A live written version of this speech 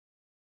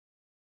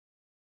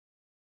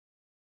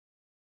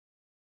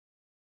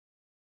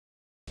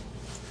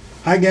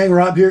Hi gang,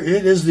 Rob here.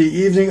 It is the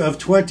evening of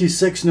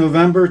 26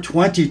 November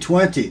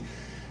 2020.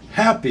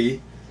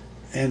 Happy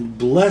and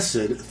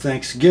blessed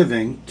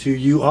Thanksgiving to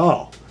you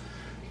all.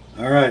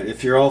 Alright,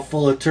 if you're all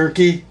full of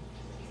turkey,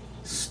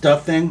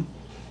 stuffing,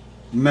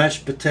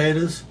 mashed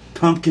potatoes,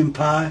 pumpkin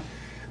pie,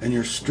 and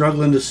you're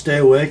struggling to stay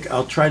awake,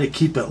 I'll try to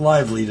keep it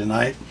lively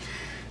tonight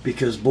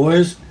because,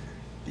 boys,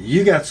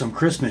 you got some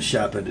Christmas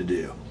shopping to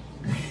do.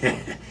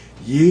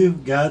 You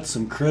got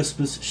some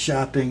Christmas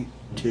shopping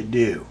to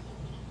do.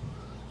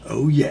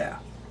 Oh yeah.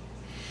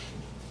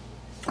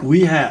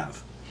 We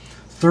have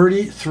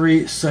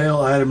 33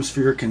 sale items for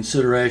your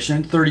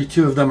consideration.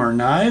 32 of them are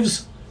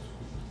knives.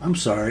 I'm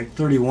sorry,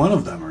 31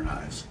 of them are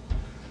knives.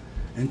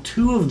 And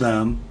 2 of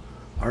them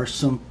are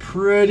some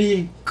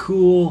pretty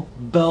cool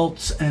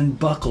belts and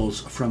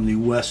buckles from the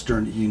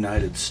Western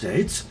United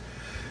States.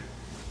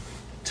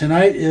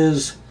 Tonight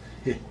is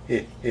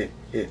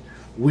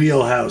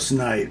wheelhouse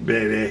night,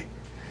 baby.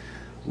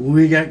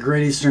 We got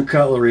Great Eastern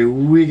Cutlery,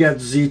 we got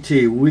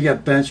ZT, we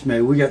got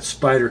Benchmade, we got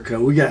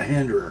Spyderco, we got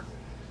Hinderer,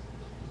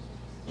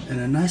 and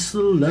a nice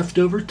little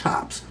leftover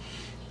tops.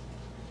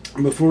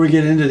 Before we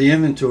get into the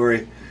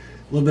inventory, a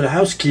little bit of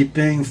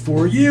housekeeping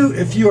for you.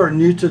 If you are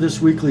new to this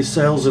weekly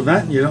sales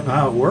event and you don't know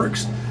how it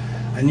works,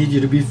 I need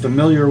you to be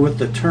familiar with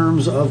the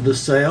terms of the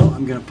sale.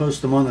 I'm going to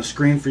post them on the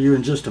screen for you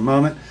in just a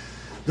moment.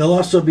 They'll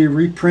also be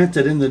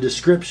reprinted in the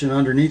description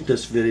underneath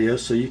this video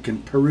so you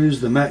can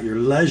peruse them at your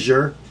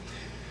leisure.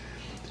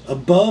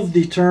 Above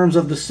the terms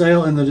of the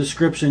sale in the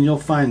description, you'll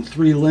find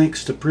 3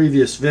 links to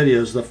previous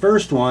videos. The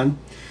first one,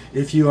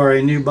 if you are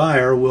a new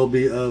buyer, will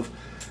be of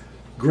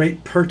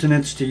great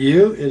pertinence to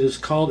you. It is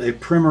called a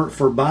primer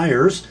for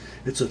buyers.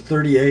 It's a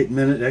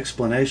 38-minute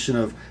explanation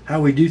of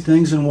how we do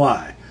things and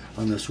why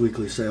on this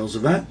weekly sales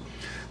event.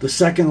 The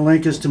second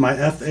link is to my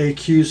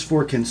FAQs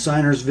for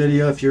Consignors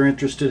video if you're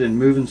interested in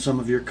moving some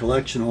of your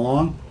collection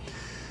along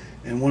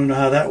and want to know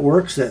how that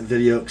works. That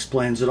video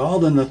explains it all.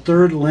 Then the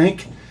third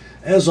link,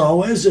 as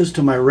always, is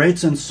to my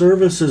rates and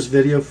services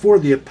video for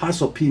the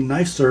TheApostleP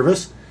Knife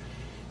Service,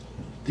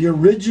 the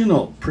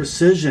original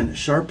precision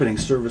sharpening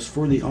service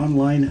for the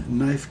online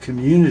knife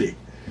community.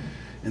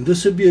 And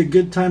this would be a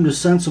good time to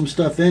send some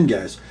stuff in,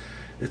 guys.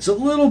 It's a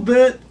little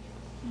bit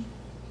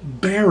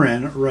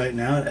barren right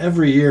now.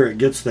 Every year it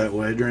gets that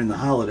way during the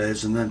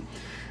holidays, and then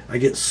I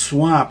get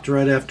swamped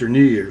right after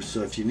New Year's.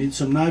 So if you need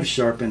some knives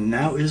sharpened,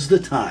 now is the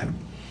time.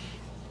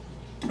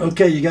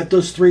 Okay, you got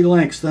those 3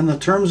 links. Then the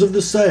terms of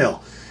the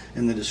sale.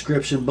 In the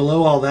description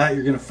below all that,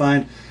 you're going to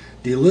find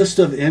the list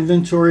of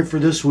inventory for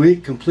this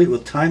week, complete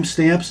with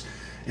timestamps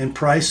and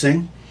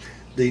pricing.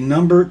 The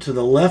number to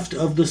the left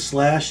of the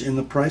slash in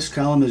the price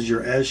column is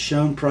your as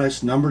shown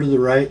price. Number to the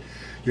right,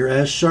 your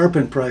as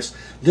sharpened price.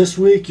 This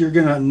week, you're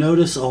going to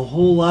notice a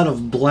whole lot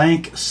of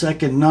blank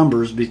second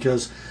numbers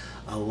because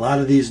a lot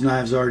of these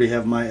knives already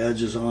have my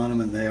edges on them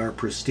and they are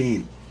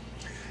pristine.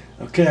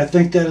 Okay, I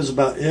think that is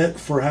about it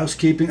for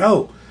housekeeping.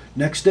 Oh,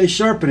 next day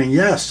sharpening.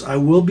 Yes, I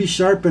will be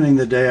sharpening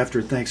the day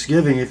after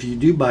Thanksgiving. If you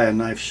do buy a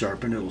knife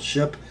sharpened, it'll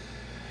ship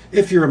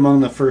if you're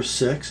among the first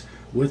 6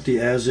 with the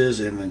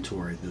as-is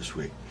inventory this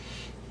week.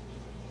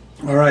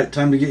 All right,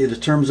 time to get you the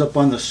terms up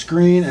on the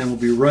screen, and we'll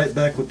be right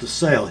back with the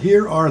sale.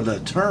 Here are the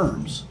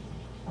terms.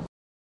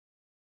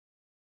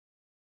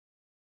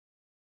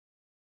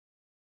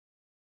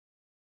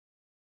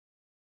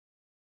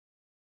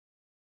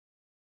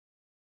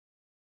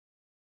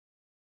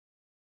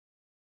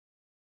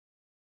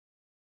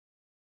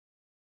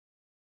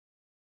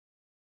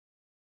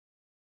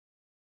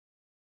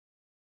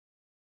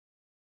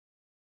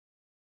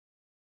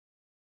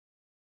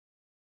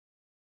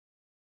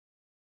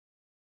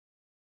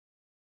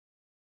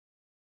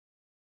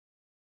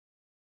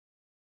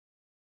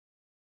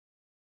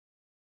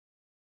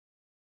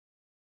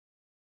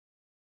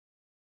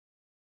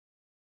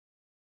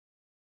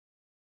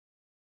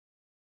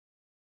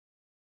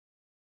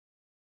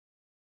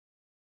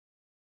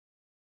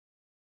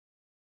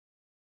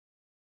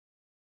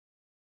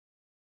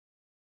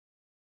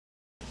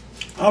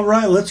 All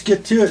right, let's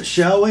get to it,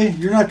 shall we?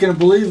 You're not going to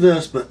believe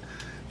this, but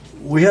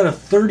we had a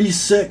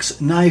 36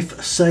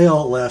 knife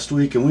sale last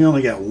week, and we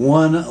only got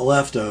 1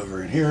 left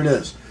over, and here it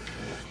is.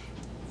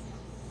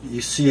 You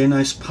see a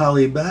nice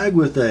poly bag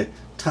with a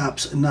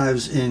Tops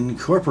Knives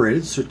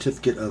Incorporated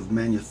certificate of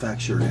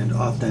manufacture and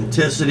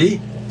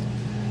authenticity.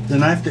 The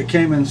knife that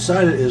came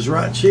inside it is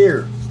right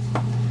here.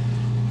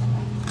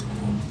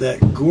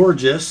 That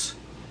gorgeous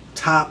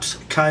Tops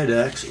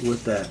Kydex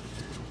with that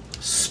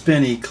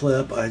spinny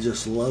clip. I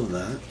just love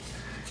that.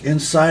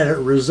 Inside it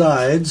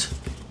resides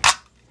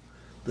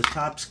the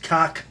Tops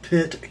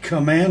Cockpit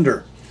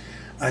Commander.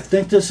 I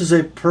think this is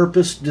a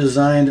purpose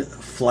designed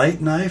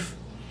flight knife.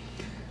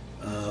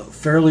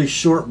 Fairly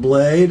short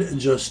blade,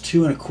 just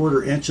 2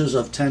 1/4 inches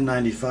of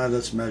 1095.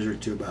 That's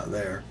measured to about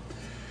there.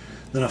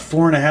 Then a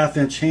 4.5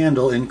 inch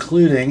handle,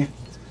 including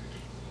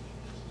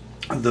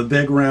the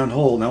big round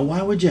hole. Now,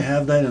 why would you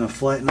have that in a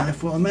flight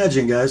knife? Well,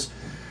 imagine, guys,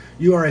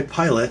 you are a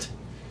pilot.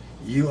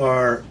 You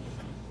are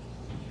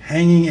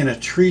hanging in a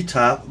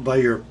treetop by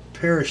your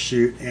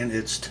parachute and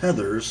its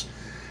tethers,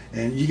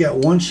 And you got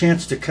one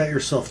chance to cut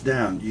yourself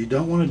down. You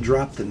don't want to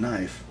drop the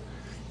knife.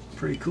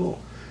 Pretty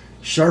cool.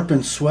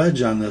 Sharpened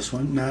swedge on this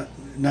one.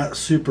 Not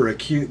super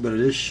acute, but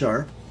it is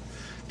sharp.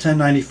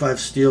 1095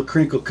 steel,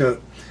 crinkle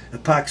coat,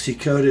 epoxy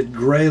coated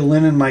gray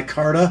linen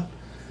micarta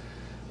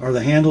are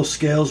the handle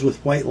scales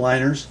with white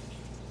liners.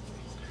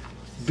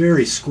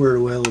 Very squared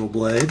away little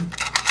blade.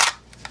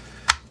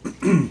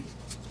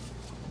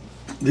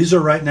 These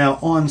are right now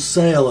on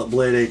sale at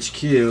Blade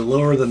HQ,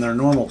 lower than their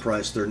normal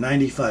price. They're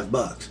 95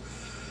 bucks.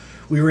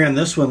 We ran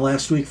this one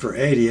last week for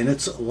 80, and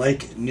it's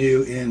like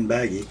new in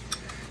baggy.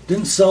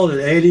 Didn't sell it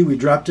at 80. We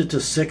dropped it to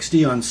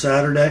 60 on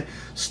Saturday.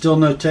 Still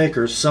no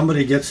takers.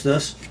 Somebody gets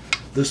this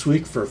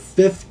week for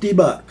 50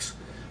 bucks.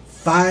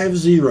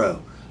 50,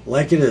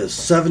 like it is.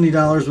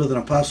 $70 with an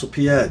Apostle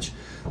P edge.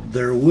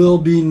 There will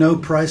be no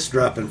price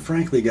drop, and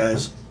frankly,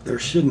 guys, there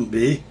shouldn't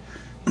be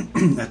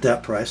at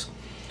that price.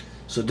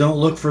 So don't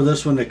look for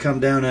this one to come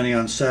down any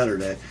on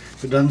Saturday.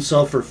 If it doesn't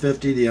sell for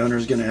 50, the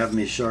owner's going to have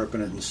me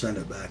sharpen it and send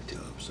it back to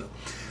him. So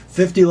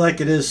 50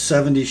 like it is,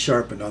 70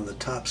 sharpened on the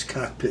Topps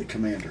Cockpit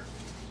Commander.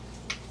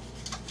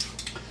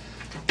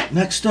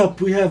 Next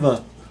up, we have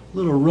a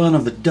little run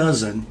of a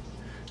dozen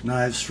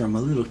knives from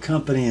a little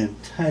company in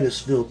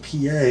Titusville,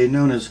 PA,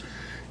 known as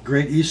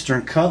Great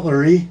Eastern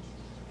Cutlery.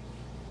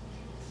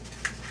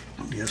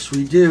 Yes,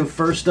 we do.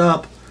 First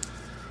up,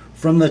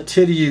 from the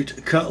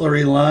TheApostleP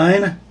Cutlery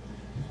line,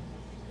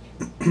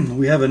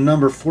 we have a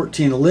number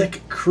 14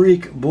 Lick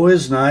Creek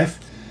Boys Knife.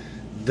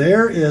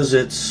 There is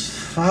its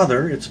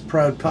father, its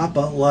proud papa,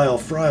 Lyle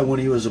Fry, when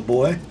he was a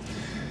boy.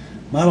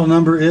 Model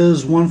number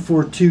is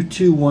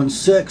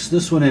 142216.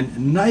 This one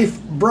in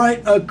Knife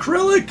Bright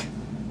Acrylic.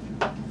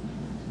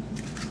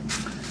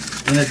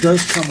 And it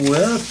does come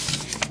with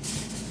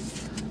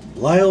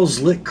Lyle's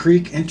Lick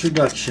Creek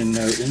introduction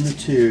note in the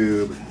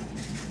tube.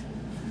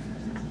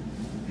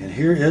 And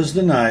here is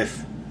the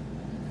knife.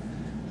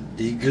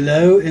 The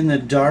glow in the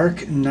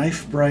dark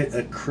Knife Bright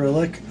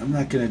Acrylic. I'm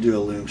not going to do a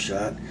loom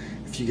shot.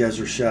 If you guys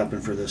are shopping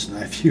for this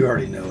knife, you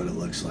already know what it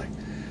looks like.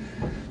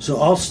 So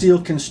all steel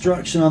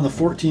construction on the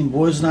 14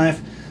 Boys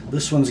Knife.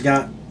 This one's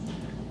got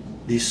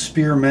the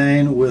spear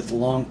main with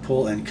long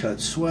pull and cut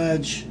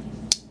swedge.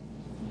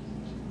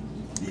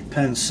 The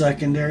pen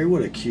secondary.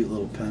 What a cute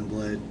little pen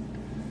blade.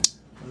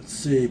 Let's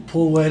see.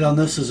 Pull weight on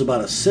this is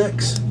about a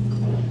 6.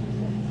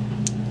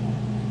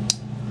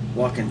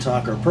 Walk and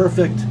talk are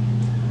perfect.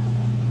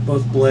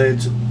 Both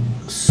blades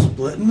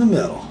split in the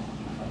middle.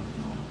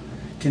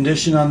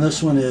 Condition on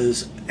this one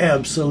is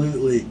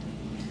absolutely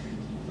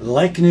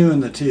like new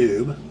in the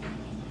tube.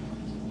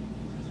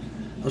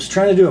 I was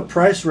trying to do a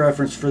price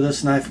reference for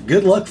this knife.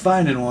 Good luck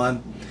finding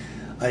one.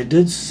 I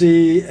did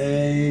see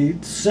a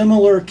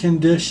similar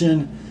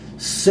condition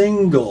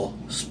single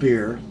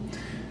spear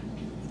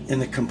in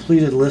the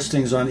completed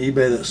listings on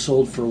eBay that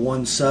sold for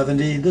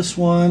 $170. This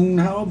one,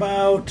 how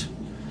about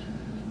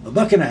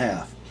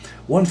 $1.50?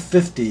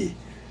 $150,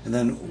 and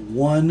then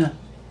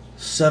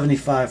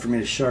 $175 for me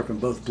to sharpen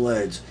both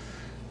blades.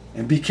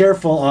 And be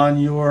careful on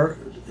your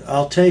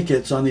I'll take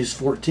it's on these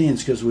 14s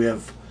because we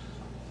have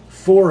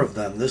 4 of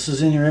them. This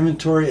is in your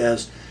inventory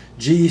as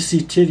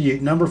GEC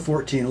TheApostleP number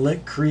 14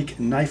 Lick Creek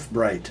Knife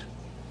Bright.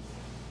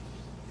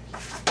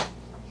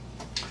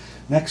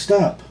 Next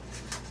up,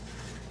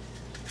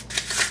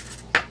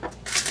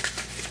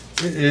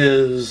 it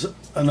is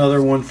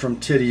another one from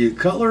TheApostleP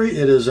Cutlery.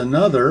 It is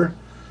another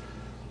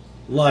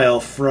Lyle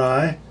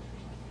Fry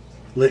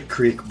Lick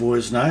Creek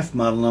Boys Knife,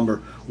 model number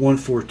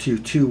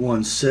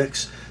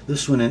 142216.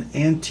 This one in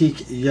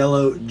antique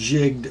yellow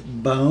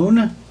jigged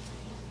bone.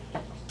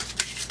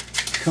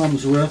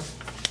 Comes with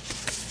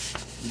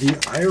the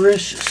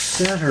Irish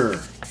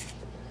Setter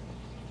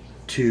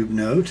tube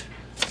note.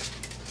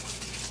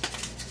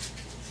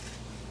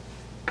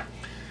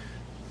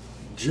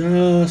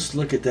 Just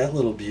look at that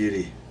little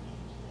beauty.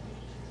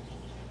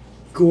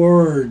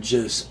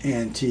 Gorgeous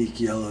antique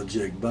yellow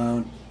jig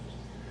bone.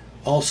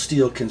 All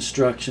steel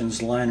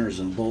constructions, liners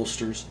and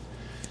bolsters.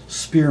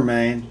 Spear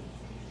main.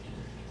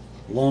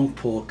 Long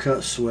pull,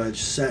 cut swedge,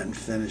 satin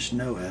finish,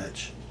 no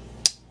etch.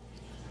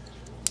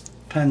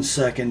 Pen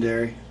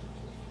secondary.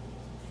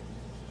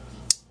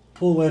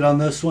 Pull weight on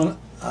this one,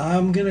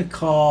 I'm going to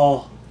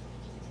call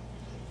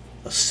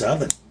a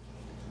 7.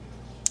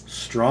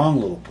 Strong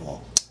little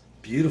pull.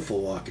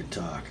 Beautiful walk and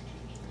talk.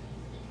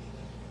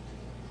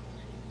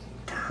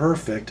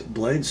 Perfect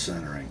blade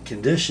centering.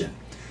 Condition,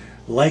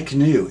 like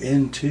new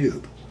in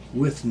tube,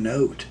 with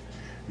note.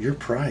 Your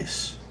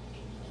price,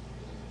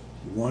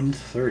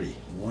 $130,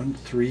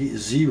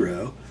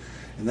 $130,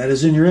 and that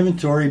is in your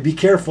inventory. Be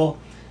careful,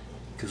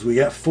 because we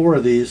got 4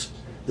 of these.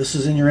 This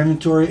is in your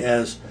inventory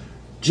as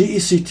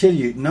GEC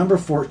TheApostleP number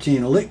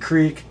 14 Lick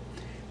Creek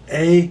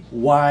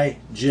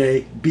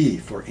AYJB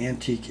for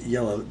antique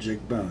yellow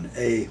jig bone.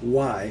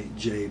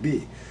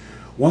 AYJB.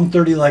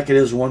 $130 like it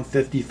is,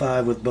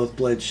 $155 with both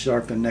blades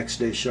sharpened. Next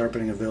day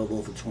sharpening available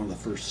if it's one of the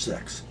first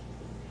 6.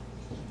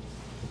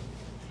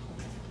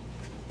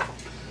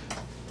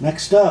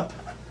 Next up,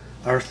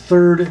 our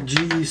third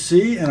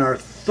GEC and our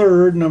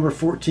third number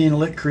 14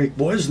 Lick Creek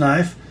Boys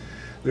Knife.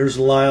 There's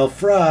Lyle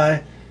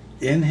Fry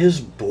in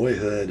his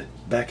boyhood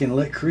back in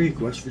Lick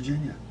Creek, West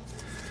Virginia.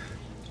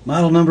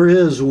 Model number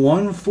is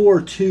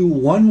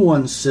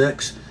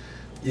 142116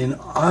 in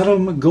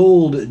autumn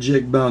gold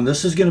jig bone.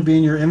 This is going to be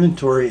in your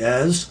inventory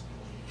as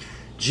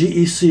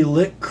GEC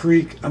Lick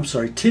Creek, I'm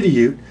sorry,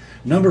 Titty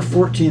number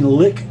 14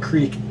 Lick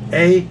Creek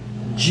AGJB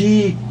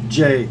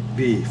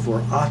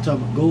for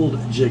autumn gold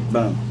jig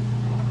bone.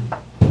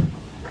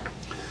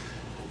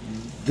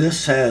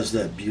 This has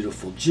that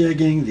beautiful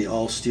jigging, the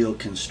all steel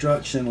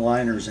construction,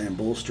 liners and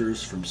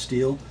bolsters from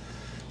steel.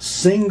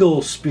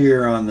 Single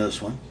spear on this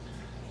one.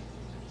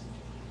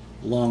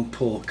 Long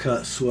pull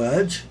cut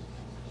swedge.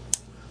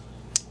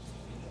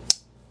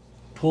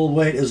 Pull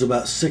weight is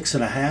about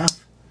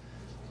 6.5.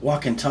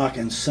 Walk and talk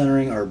and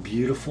centering are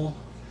beautiful.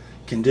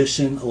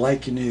 Condition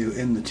like new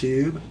in the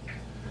tube.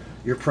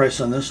 Your price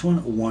on this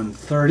one,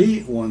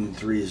 $130,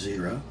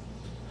 $130.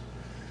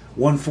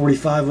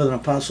 $145 with an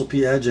Apostle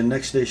P edge and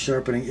next day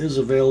sharpening is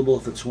available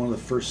if it's one of the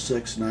first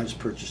 6 knives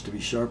purchased to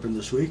be sharpened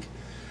this week.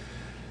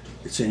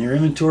 It's in your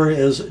inventory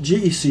as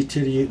GEC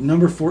Titty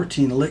number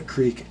 14 Lick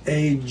Creek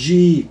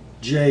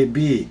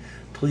AGJB.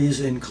 Please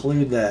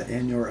include that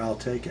in your I'll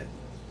Take It.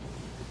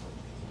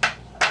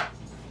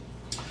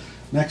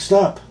 Next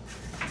up,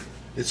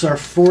 it's our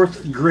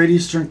 4th Great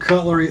Eastern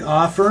Cutlery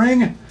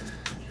offering.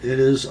 It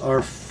is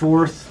our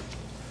 4th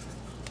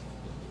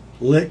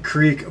Lick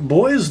Creek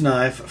Boys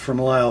Knife from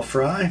Lyle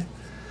Fry.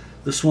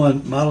 This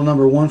one, model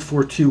number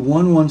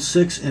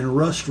 142116 in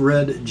rust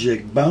red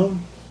jig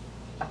bone.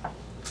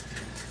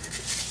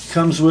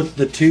 Comes with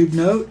the tube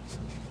note,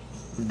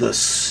 The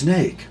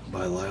Snake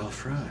by Lyle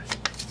Fry.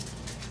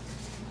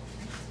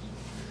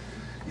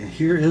 And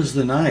here is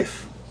the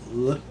knife.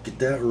 Look at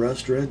that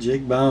rust red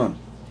jig bone.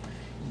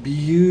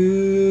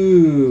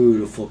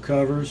 Beautiful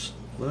covers.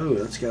 Whoa,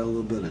 that's got a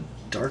little bit of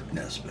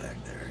darkness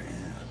back there.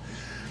 Yeah.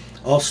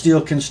 All steel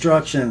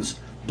constructions,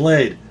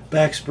 blade,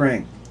 back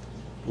spring,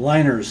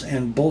 liners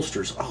and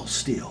bolsters, all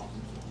steel.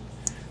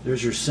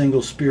 There's your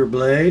single spear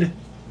blade.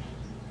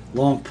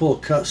 Long pull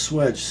cut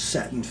swedge,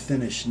 satin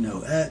finish,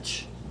 no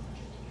etch.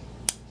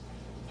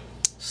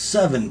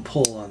 7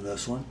 pull on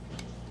this one.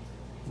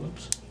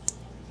 Whoops.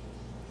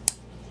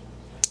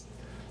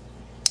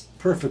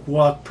 Perfect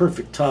walk,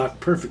 perfect talk,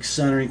 perfect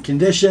centering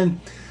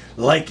condition,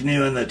 like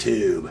new in the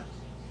tube,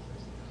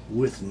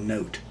 with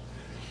note.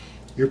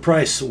 Your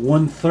price,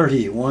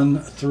 $130,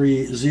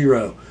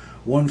 $130,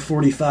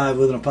 $145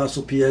 with an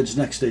Apostle P edge,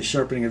 next day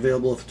sharpening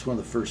available if it's one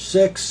of the first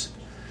 6.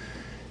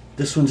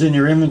 This one's in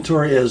your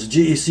inventory as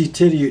GEC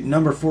Titty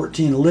number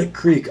 14 Lick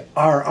Creek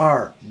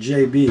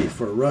RRJB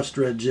for rust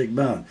red jig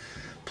bone.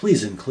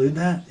 Please include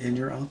that in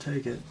your I'll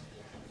Take It.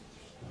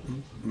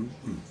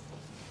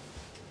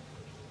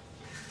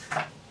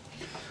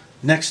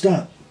 Next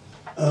up,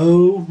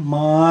 oh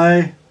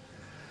my,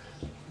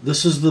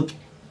 this is the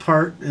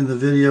part in the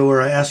video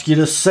where I ask you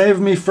to save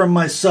me from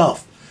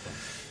myself.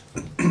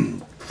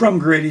 From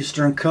Great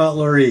Eastern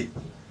Cutlery,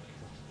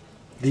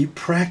 the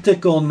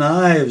Practical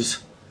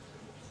Knives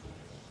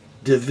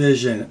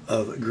division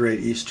of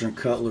Great Eastern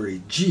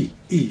Cutlery,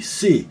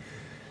 GEC.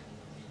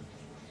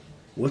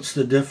 What's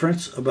the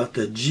difference about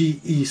the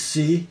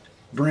GEC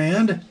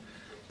brand?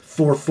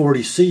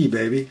 440C,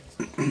 baby.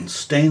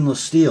 Stainless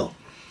steel.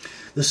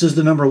 This is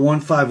the number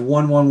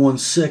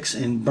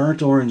 151116 in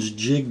burnt orange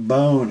jig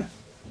bone.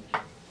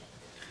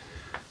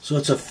 So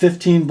it's a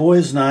 15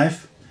 boys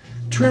knife,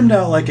 trimmed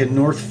out like a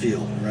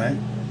Northfield, right?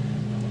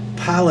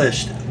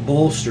 Polished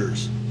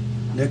bolsters,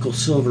 nickel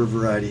silver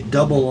variety,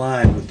 double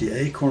lined with the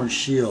acorn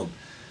shield.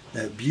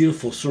 That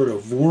beautiful sort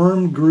of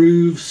worm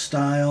groove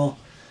style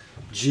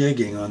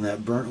jigging on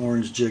that burnt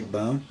orange jig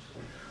bone.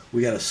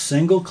 We got a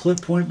single clip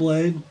point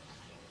blade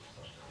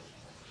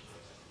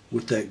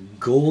with that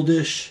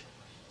goldish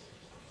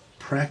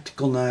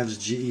Practical Knives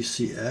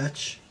GEC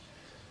etch,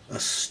 a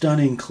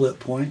stunning clip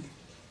point,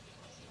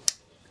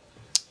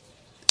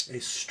 a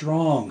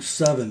strong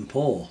 7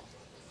 pull,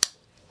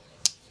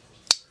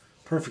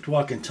 perfect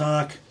walk and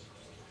talk,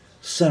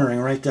 centering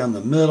right down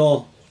the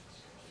middle,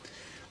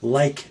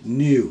 like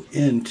new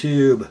in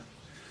tube.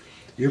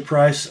 Your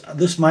price,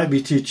 this might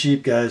be too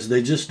cheap, guys.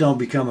 They just don't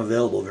become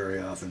available very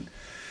often.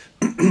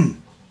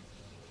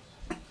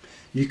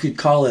 You could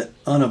call it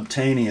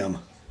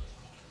unobtainium.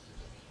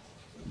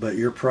 But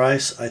your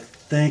price, I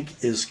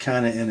think, is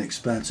kind of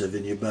inexpensive,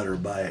 and you better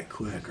buy it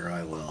quick or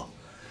I will.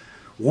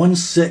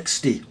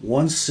 $160,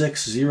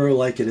 $160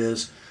 like it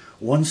is,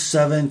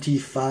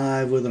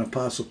 $175 with an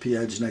Apostle P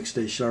edge, next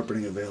day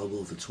sharpening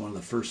available if it's one of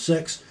the first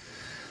 6.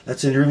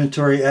 That's in your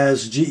inventory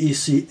as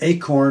GEC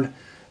Acorn,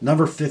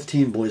 number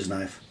 15 boys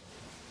knife.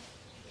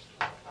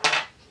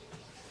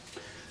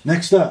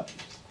 Next up,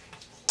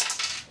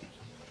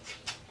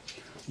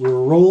 we're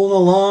rolling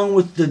along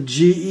with the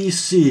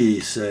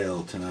GEC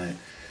sale tonight.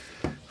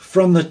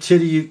 From the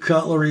Titty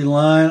Cutlery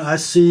line, I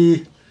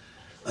see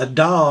a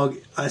dog,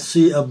 I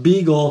see a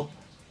beagle.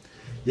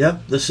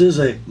 Yep, this is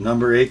a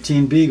number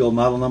 18 beagle,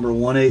 model number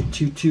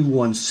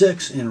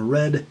 182216 in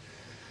red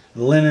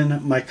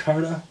linen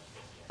micarta.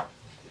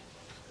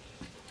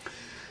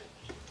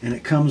 And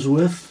it comes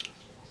with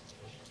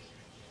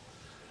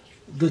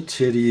the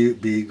Titty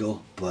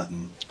Beagle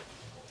button.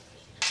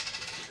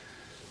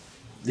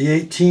 The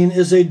 18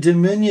 is a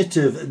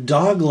diminutive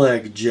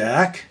dogleg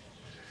jack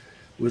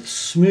with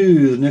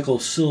smooth nickel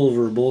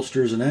silver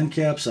bolsters and end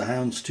caps, a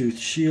houndstooth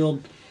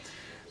shield,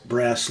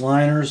 brass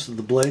liners.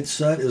 The blade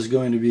set is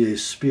going to be a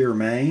spear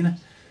main,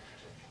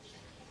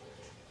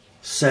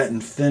 satin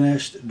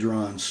finished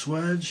drawn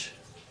swedge.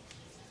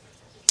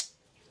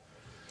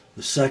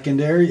 The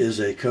secondary is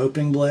a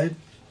coping blade.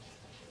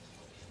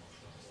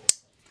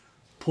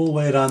 Pull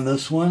weight on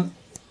this one,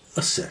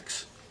 a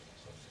 6.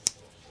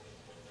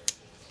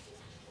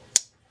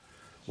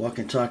 Walk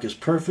and talk is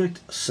perfect.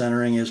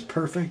 Centering is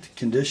perfect.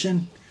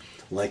 Condition,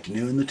 like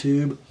new in the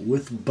tube,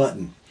 with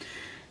button.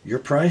 Your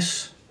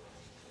price,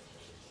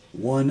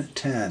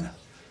 $110.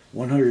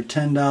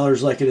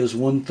 $110 like it is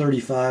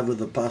 $135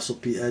 with Apostle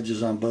P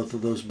edges on both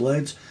of those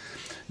blades.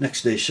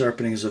 Next day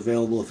sharpening is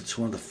available if it's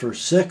one of the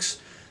first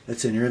 6.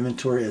 That's in your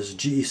inventory as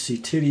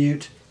GEC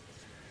Titty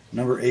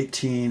number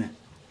 18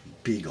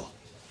 Beagle.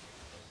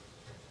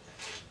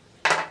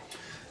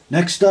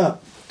 Next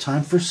up,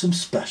 time for some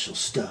special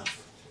stuff.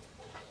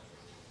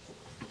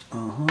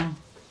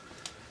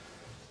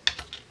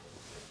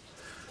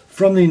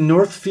 From the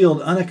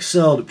Northfield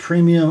Unexcelled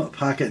Premium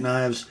Pocket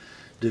Knives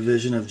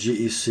division of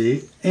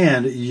GEC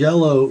and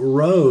Yellow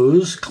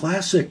Rose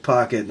Classic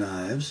Pocket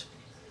Knives,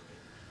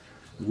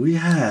 we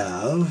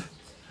have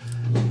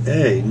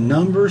a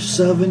number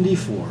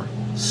 74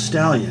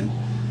 Stallion,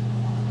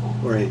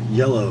 or a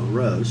Yellow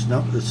Rose.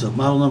 No, it's a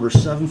model number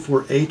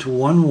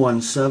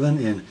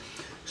 748117 in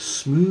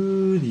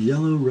smooth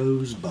yellow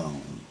rose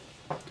bone.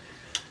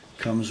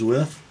 Comes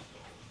with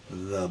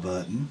the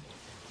button.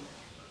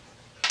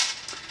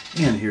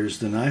 And here's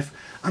the knife.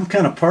 I'm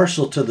kind of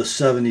partial to the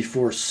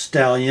 74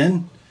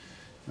 Stallion.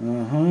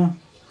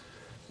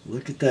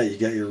 Look at that. You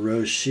got your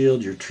rose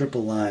shield, your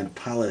triple line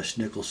polished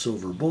nickel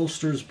silver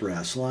bolsters,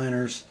 brass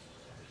liners,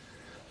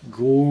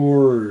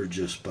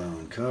 gorgeous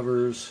bone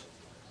covers,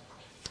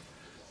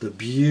 the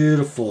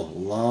beautiful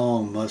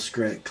long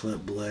muskrat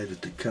clip blade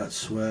with the cut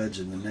swedge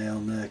and the nail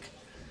neck,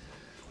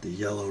 the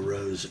yellow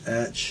rose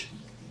etch.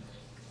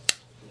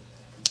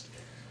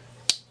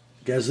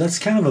 Guys, that's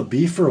kind of a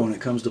beefer when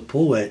it comes to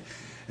pull weight.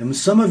 And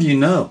some of you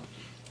know,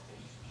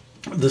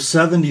 the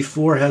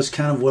 74 has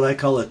kind of what I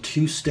call a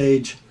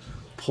 2-stage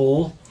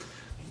pull.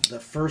 The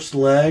first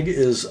leg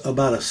is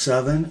about a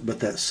 7, but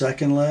that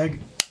second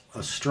leg,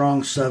 a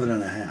strong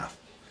 7.5,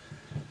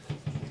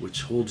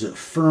 which holds it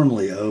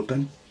firmly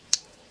open.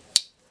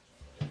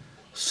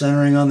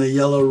 Centering on the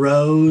yellow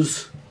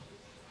rose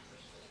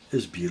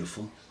is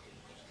beautiful.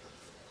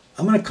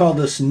 I'm going to call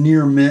this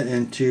near mint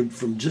in tube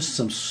from just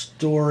some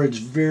storage,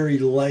 very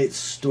light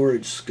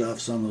storage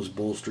scuffs on those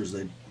bolsters.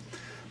 They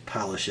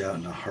polish out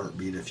in a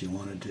heartbeat if you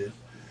wanted to.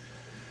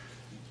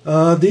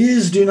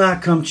 These do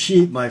not come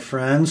cheap, my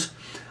friends.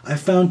 I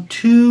found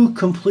 2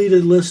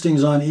 completed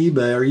listings on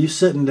eBay. Are you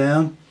sitting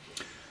down?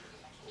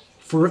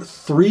 For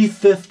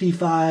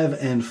 $355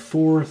 and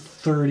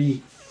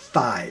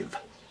 $435.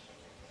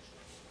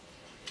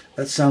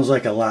 That sounds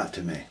like a lot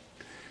to me.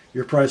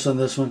 Your price on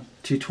this one,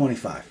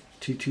 $225.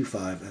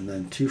 $225 and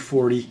then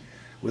 $240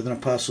 with an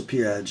Apostle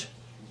P edge.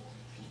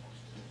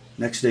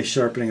 Next day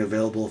sharpening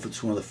available if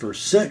it's one of the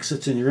first 6.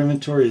 It's in your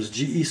inventory as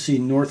GEC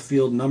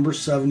Northfield number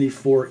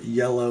 74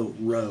 Yellow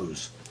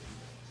Rose.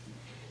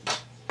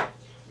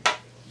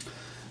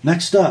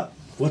 Next up,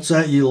 what's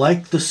that? You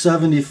like the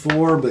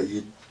 74 but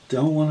you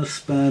don't want to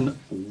spend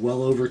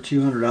well over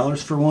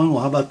 $200 for one?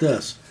 Well, how about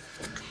this?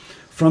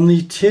 From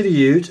the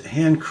Titty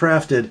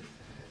handcrafted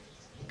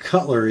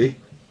cutlery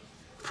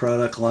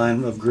product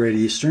line of Great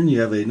Eastern, you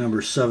have a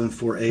number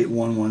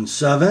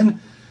 748117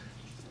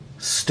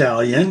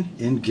 Stallion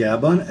in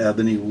Gabon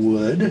ebony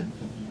wood.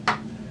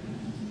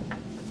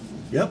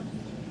 Yep.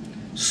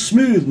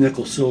 Smooth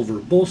nickel silver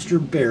bolster,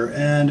 bare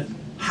end,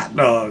 hot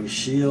dog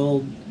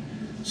shield.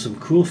 Some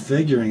cool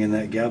figuring in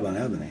that Gabon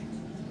ebony.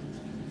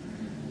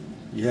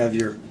 You have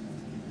your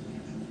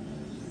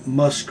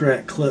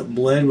muskrat clip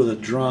blade with a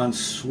drawn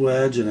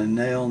swedge and a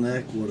nail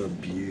neck. What a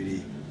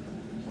beauty.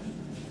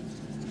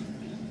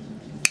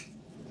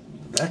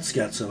 That's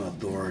got some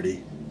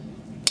authority.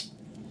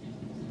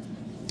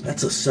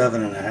 That's a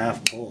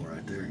 7.5 pull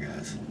right there,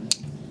 guys.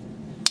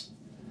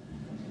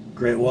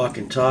 Great walk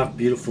and talk,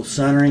 beautiful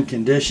centering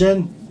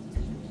condition.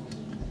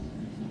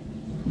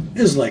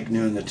 Is like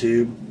new in the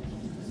tube.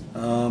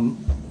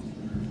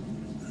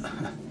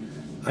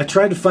 I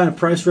tried to find a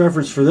price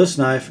reference for this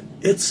knife.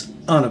 It's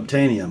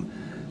unobtainium.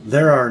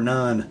 There are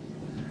none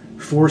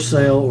for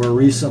sale or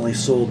recently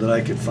sold that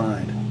I could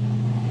find.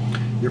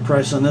 Your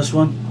price on this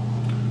one?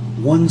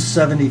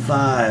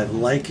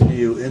 $175, like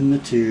new in the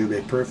tube,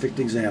 a perfect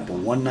example.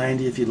 $190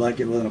 if you'd like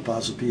it with an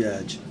Apostle P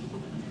edge.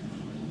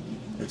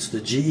 It's the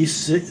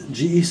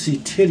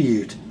GEC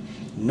Titty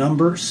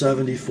number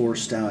 74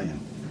 Stallion.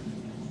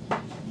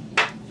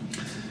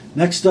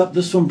 Next up,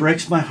 this one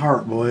breaks my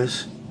heart,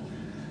 boys.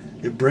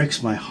 It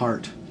breaks my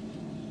heart.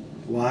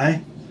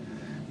 Why?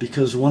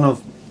 Because one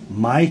of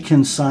my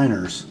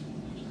consignors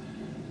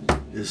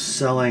is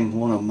selling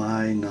one of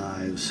my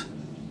knives.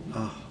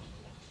 Oh.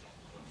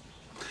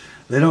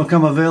 They don't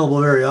come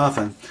available very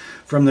often.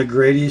 From the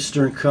Great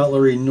Eastern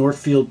Cutlery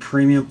Northfield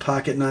Premium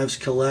Pocket Knives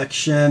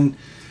Collection.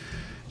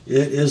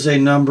 It is a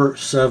number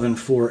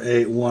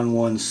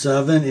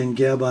 748117 in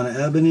Gabon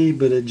Ebony,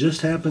 but it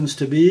just happens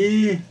to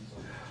be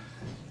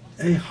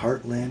a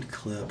Heartland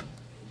clip.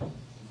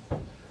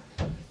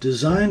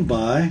 Designed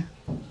by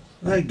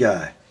that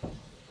guy.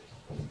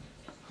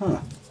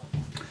 Huh.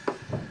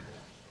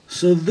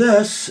 So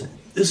this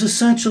is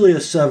essentially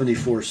a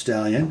 74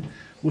 stallion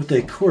with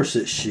a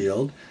corset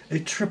shield, a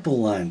triple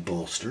line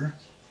bolster,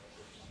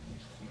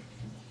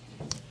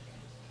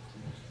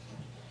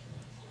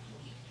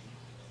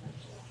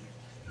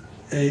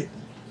 a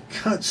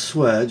cut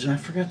swedge. I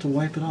forgot to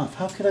wipe it off.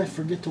 How could I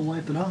forget to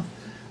wipe it off?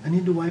 I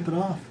need to wipe it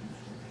off.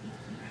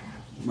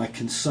 My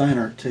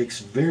consignor takes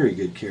very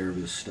good care of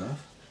his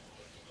stuff.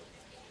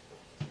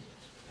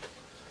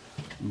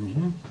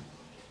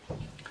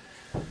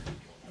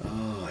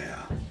 Oh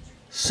yeah.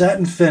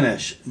 Satin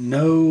finish,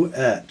 no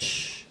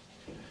etch.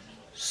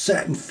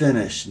 Satin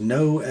finish,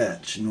 no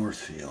etch,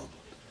 Northfield.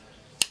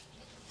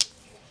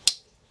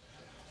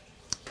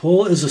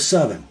 Pull is a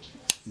 7.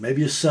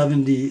 Maybe a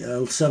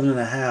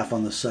 7.5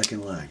 on the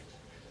second leg.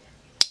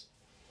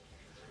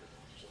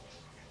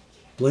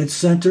 Blade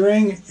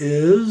centering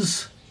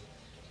is,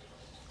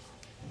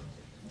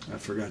 I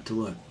forgot to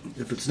look.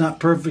 If it's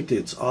not perfect,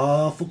 it's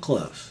awful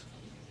close.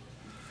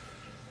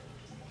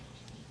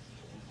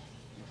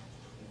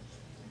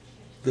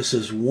 This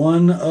is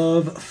one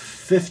of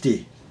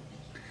 50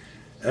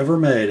 ever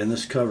made in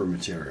this cover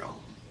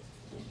material.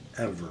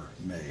 Ever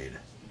made.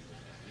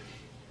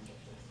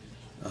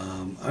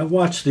 I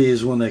watch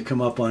these when they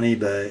come up on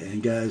eBay,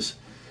 and guys,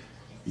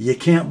 you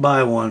can't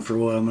buy one for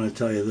what I'm going to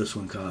tell you this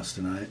one costs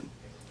tonight.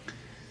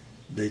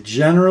 They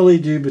generally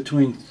do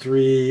between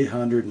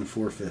 $300 and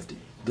 $450.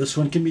 This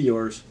one can be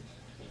yours.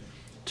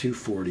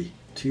 $240,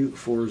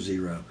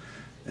 $240,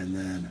 and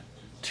then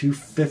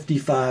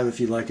 $255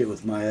 if you like it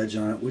with my edge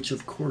on it, which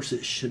of course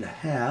it should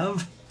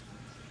have.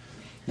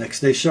 Next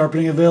day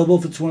sharpening available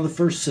if it's one of the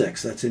first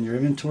 6. That's in your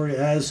inventory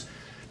as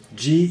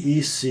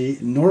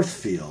GEC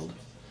Northfield,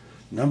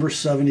 number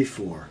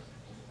 74,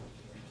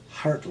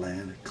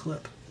 Heartland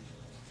clip.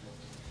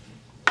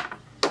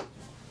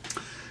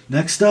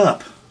 Next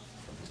up,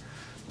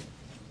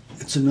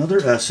 it's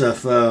another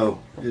SFO.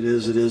 It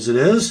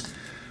is.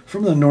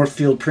 From the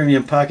Northfield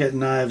Premium Pocket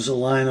Knives, a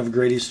line of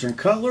Great Eastern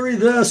Cutlery.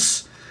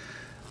 This,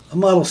 a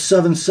model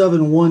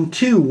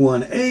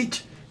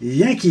 771218,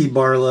 Yankee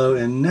Barlow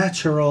in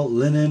natural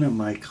linen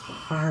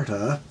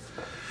micarta.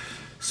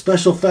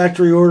 Special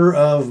factory order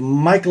of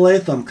Michael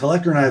Latham,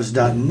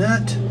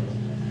 CollectorKnives.net.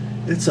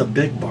 It's a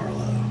big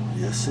Barlow.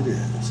 Yes, it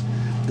is.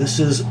 This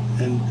is,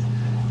 and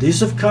these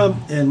have come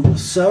in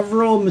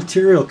several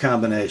material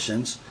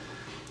combinations.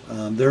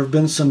 There have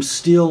been some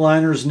steel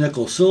liners,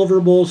 nickel-silver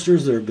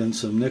bolsters. There have been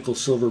some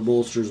nickel-silver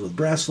bolsters with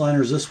brass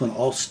liners. This one,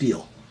 all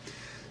steel.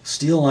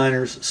 Steel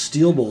liners,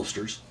 steel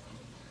bolsters,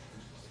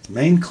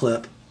 main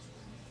clip,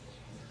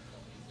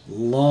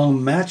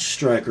 long match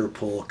striker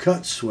pull,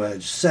 cut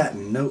swedge,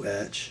 satin, no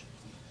etch.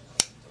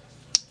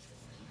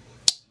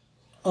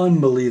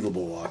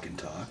 Unbelievable walk and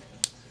talk.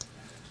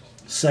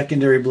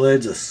 Secondary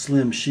blade's a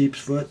slim sheep's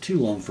foot. Too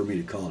long for me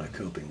to call it a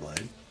coping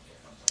blade.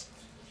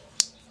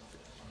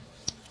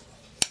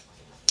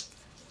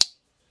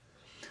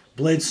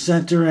 Blade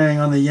centering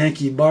on the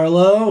Yankee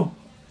Barlow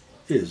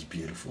is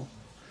beautiful.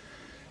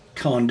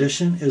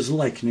 Condition is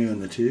like new in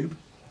the tube.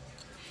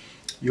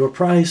 Your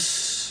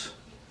price,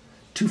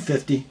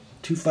 $250,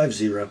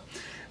 $250,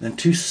 then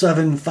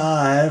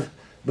 $275.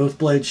 Both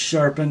blades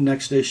sharpened.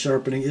 Next day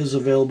sharpening is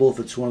available if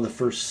it's one of the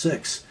first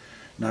 6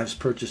 knives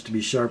purchased to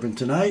be sharpened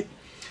tonight.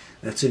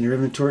 That's in your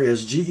inventory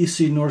as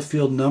GEC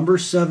Northfield number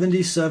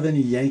 77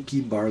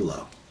 Yankee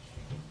Barlow.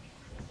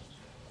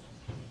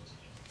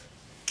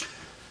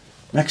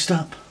 Next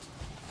up,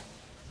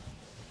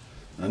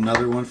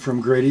 another one from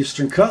Great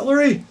Eastern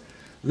Cutlery.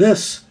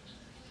 This,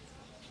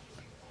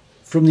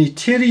 from the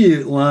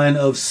TheApostleP line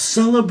of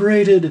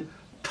celebrated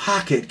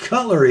pocket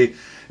cutlery.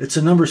 It's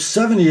a number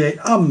 78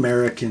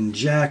 American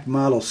Jack,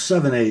 model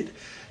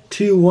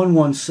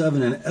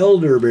 782117, an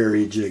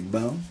elderberry jig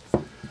bone.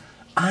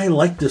 I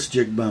like this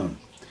jig bone.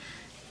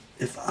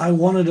 If I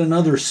wanted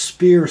another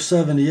Spear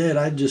 78,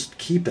 I'd just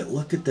keep it.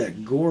 Look at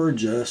that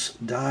gorgeous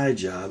die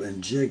job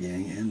and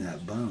jigging in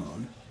that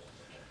bone.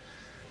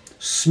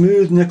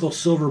 Smooth nickel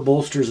silver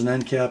bolsters and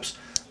end caps.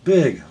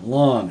 Big,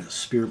 long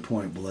spear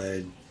point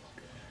blade.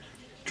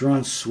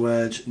 Drawn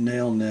swedge,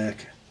 nail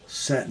neck,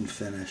 satin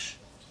finish.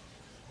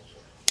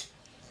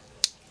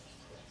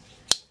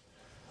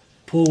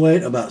 Pull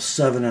weight about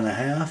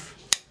 7.5.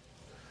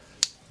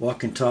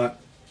 Walk and talk,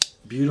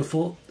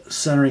 beautiful.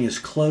 Centering is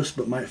close,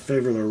 but might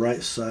favor the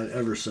right side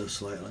ever so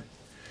slightly.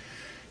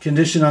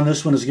 Condition on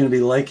this one is going to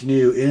be like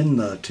new in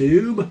the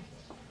tube.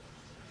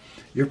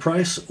 Your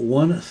price,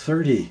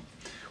 $130,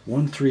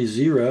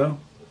 $130,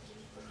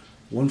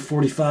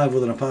 $145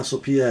 with an Apostle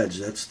P edge.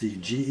 That's the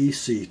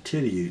GEC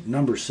TheApostleP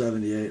number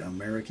 78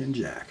 American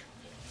Jack.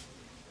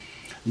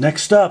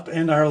 Next up,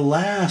 and our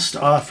last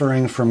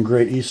offering from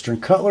Great Eastern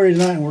Cutlery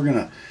tonight, and we're going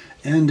to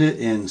end it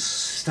in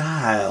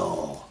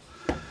style.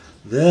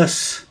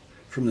 This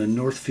from the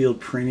Northfield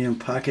Premium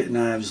Pocket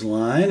Knives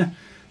line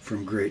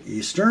from Great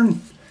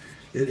Eastern.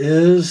 It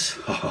is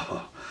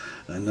a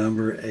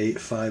number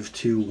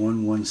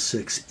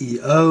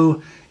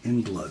 852116EO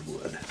in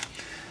Bloodwood.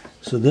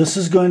 So this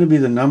is going to be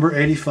the number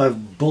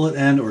 85 bullet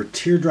end or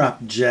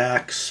teardrop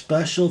jack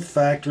special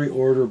factory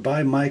order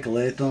by Mike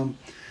Latham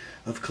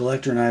of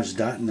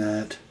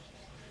CollectorKnives.net.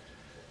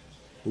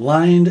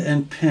 Lined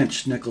and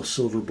pinched nickel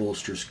silver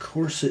bolsters,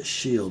 corset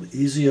shield,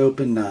 easy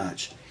open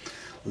notch,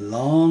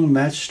 long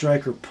match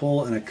striker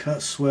pull, and a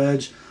cut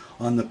swedge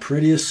on the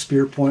prettiest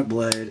spear point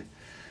blade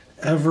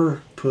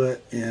ever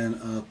put in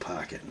a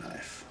pocket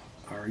knife.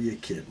 Are you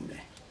kidding me?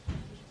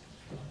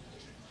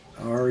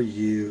 Are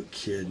you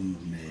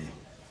kidding me?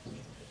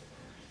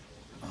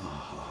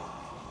 Oh.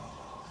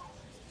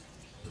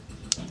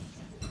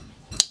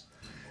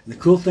 The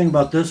cool thing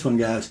about this one,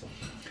 guys,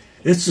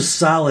 it's a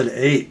solid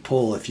 8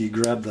 pull if you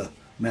grab the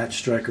match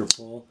striker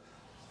pull.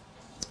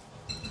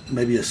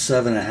 Maybe a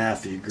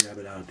 7.5 if you grab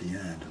it out at the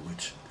end,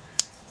 which,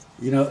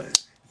 you know,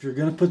 if you're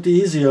going to put the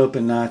easy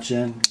open notch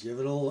in, give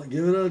it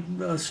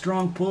a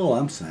strong pull,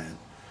 I'm saying,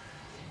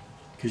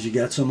 because you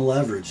got some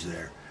leverage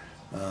there.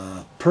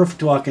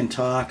 Perfect walk and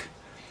talk.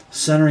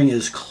 Centering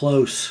is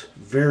close,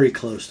 very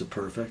close to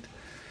perfect.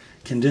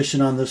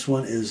 Condition on this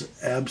one is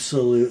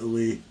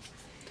absolutely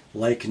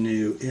like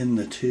new in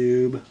the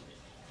tube.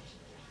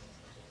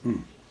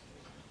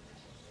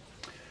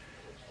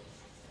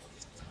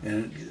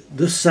 And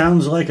this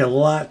sounds like a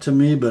lot to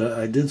me, but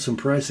I did some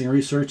pricing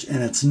research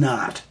and it's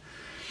not.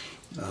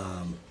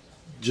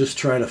 Just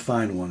try to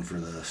find one for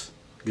this.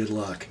 Good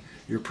luck.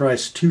 Your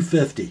price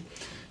 $250,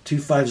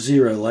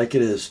 $250 like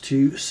it is,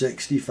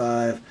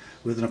 $265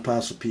 with an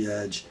Apostle P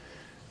edge.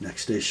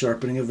 Next day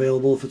sharpening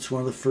available if it's one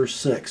of the first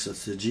 6.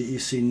 That's the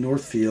GEC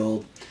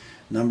Northfield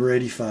number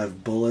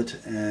 85 bullet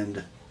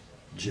and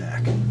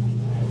jack.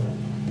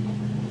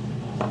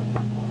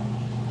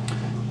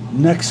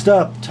 Next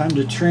up, time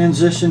to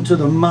transition to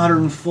the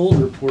modern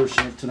folder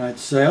portion of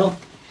tonight's sale.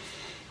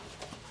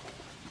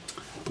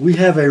 We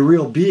have a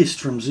real beast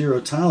from Zero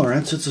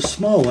Tolerance. It's a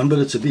small one, but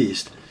it's a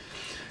beast.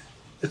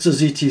 It's a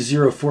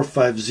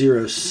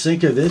ZT0450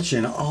 Sinkovich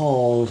in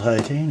all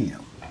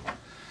titanium.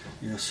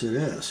 Yes, it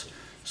is.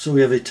 So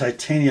we have a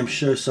titanium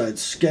showside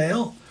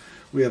scale.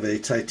 We have a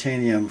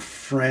titanium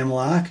frame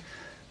lock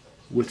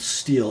with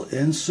steel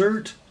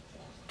insert.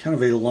 Kind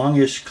of a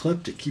longish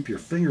clip to keep your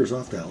fingers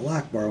off that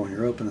lock bar when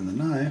you're opening the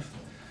knife.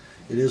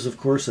 It is, of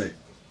course, a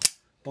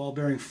ball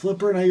bearing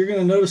flipper. Now you're going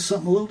to notice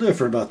something a little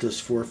different about this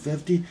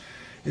 450.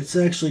 It's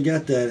actually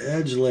got that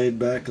edge laid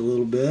back a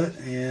little bit,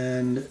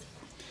 and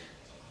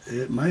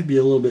it might be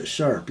a little bit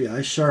sharp. Yeah,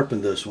 I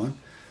sharpened this one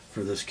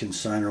for this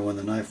consignor when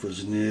the knife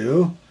was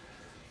new.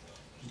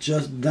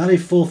 Just not a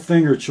full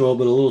finger choil,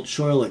 but a little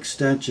choil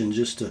extension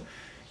just to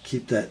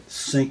keep that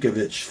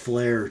Sinkovich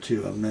flare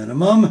to a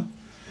minimum.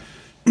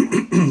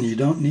 You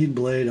don't need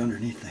blade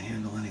underneath the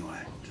handle anyway,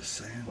 just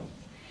saying.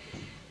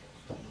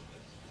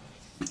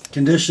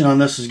 Condition on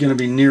this is going to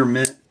be near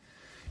mint.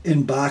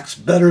 In box,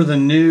 better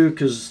than new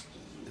because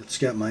it's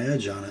got my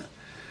edge on it.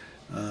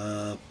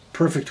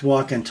 Perfect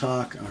walk and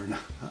talk. Or not,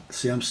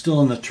 see, I'm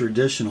still in the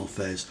traditional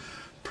phase.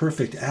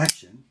 Perfect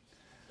action.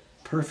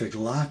 Perfect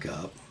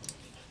lockup.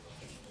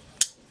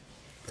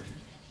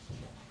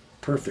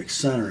 Perfect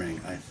centering,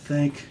 I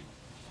think.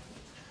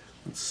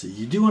 Let's see.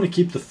 You do want to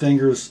keep the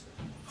fingers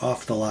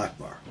off the lock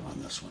bar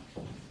on this one,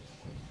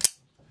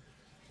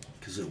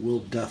 because it will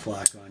death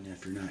lock on you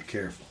if you're not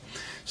careful.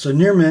 So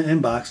near mint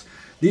inbox.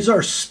 These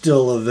are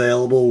still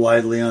available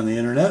widely on the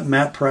internet.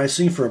 MAP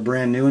pricing for a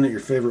brand new one at your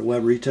favorite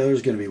web retailer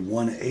is going to be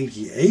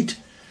 $188,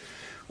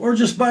 or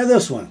just buy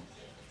this one.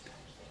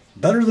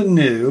 Better than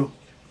new,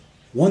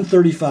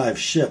 $135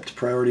 shipped,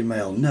 priority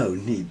mail, no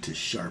need to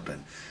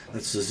sharpen.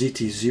 That's the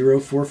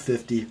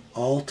ZT0450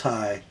 all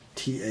tie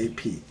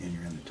TAP in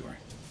your inventory.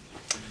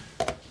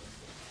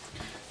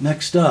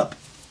 Next up,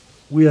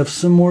 we have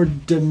some more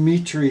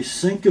Dmitry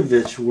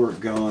Sinkovich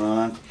work going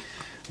on.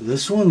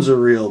 This one's a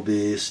real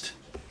beast.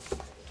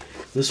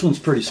 This one's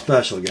pretty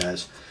special,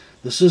 guys.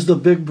 This is the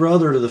big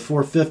brother to the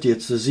 450.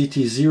 It's the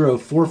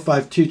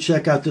ZT0452.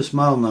 Check out this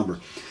model number.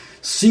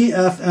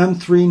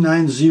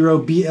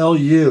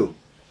 CFM390BLU.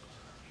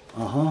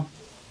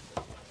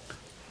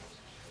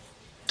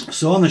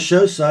 So on the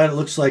show side, it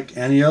looks like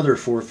any other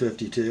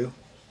 452.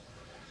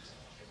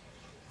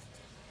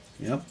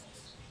 Yep.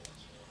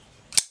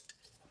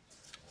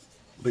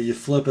 But you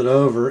flip it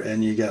over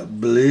and you got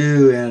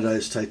blue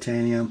anodized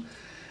titanium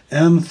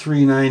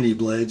M390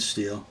 blade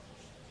steel.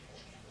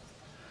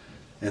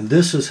 And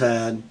this has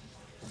had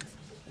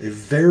a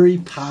very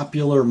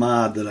popular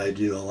mod that I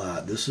do a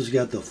lot. This has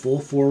got the full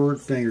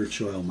forward finger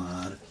choil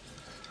mod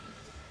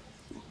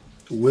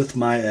with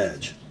my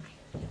edge.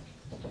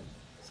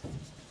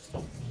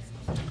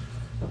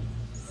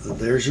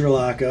 There's your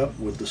lockup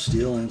with the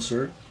steel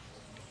insert.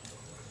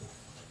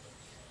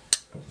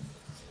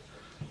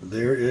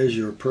 There is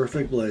your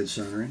perfect blade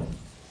centering.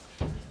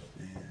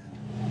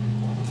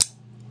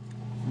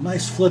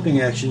 Nice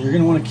flipping action. You're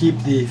going to want to keep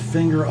the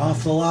finger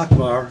off the lock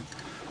bar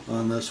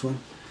on this one.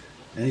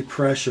 Any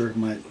pressure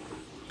might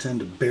tend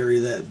to bury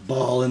that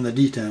ball in the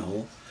detent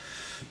hole.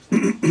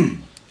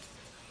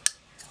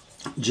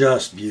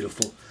 Just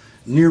beautiful.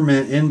 Near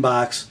mint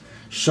inbox,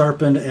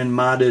 sharpened and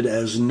modded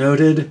as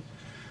noted.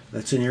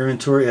 That's in your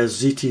inventory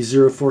as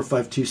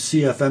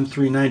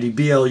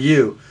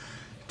ZT0452CFM390BLU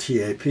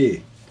TAP.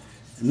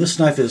 And this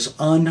knife is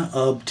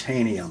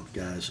unobtainium,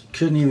 guys.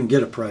 Couldn't even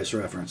get a price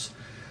reference.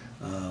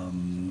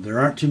 There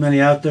aren't too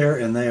many out there,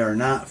 and they are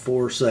not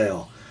for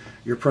sale.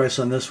 Your price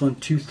on this one,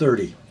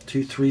 $230,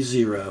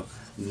 $230.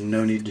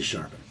 No need to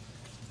sharpen.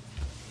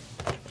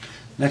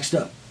 Next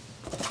up.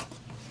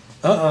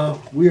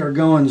 We are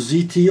going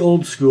ZT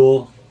old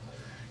school.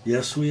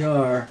 Yes, we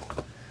are.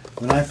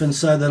 The knife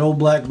inside that old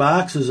black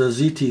box is a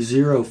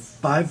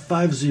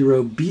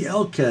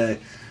ZT0550BLK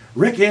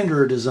Rick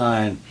Hinderer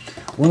design.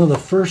 One of the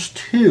first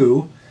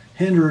 2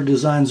 Hinderer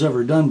designs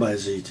ever done by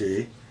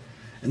ZT.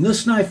 And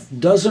this knife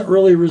doesn't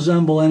really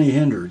resemble any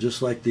Hinderer,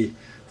 just like the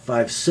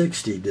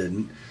 560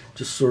 didn't.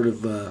 Just sort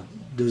of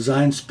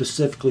designed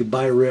specifically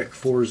by Rick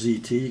for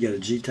ZT. You got a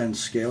G10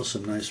 scale,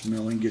 some nice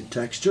milling, good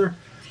texture.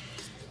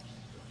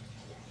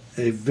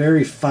 A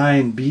very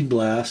fine bead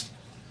blast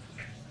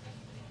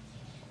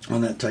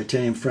on that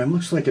titanium frame.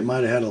 Looks like it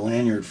might have had a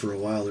lanyard for a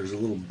while. There's a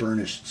little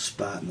burnished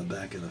spot in the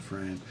back of the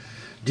frame.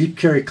 Deep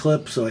carry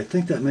clip, so I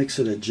think that makes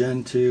it a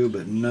Gen 2,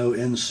 but no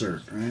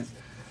insert, right?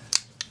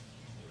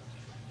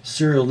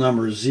 Serial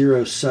number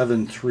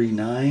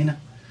 0739.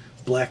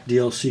 Black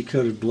DLC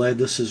coated blade.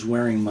 This is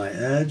wearing my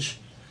edge.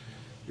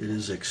 It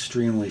is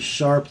extremely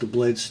sharp. The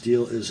blade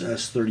steel is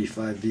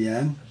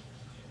S35VN.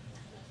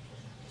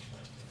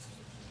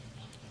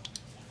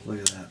 Look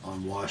at that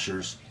on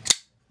washers.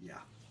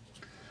 Yeah,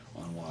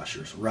 on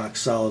washers. Rock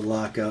solid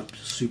lockup.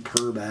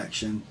 Superb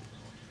action.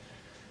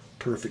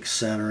 Perfect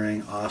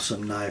centering.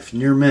 Awesome knife.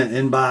 Near mint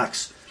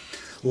inbox.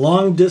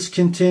 Long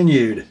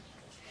discontinued.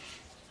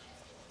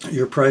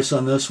 Your price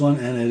on this one,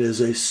 and it is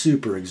a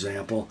super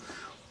example,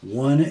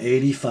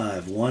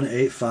 $185,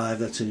 $185.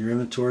 That's in your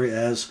inventory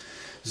as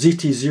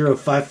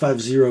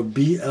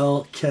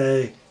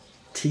ZT0550BLK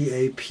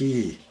TAP.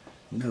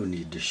 No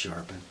need to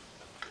sharpen.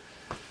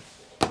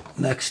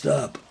 Next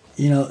up,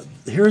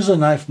 here's a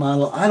knife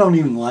model I don't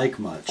even like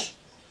much.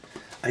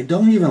 I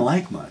don't even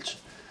like much,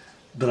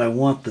 but I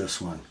want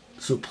this one.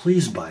 So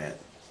please buy it,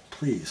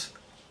 please,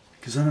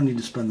 because I don't need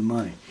to spend the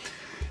money.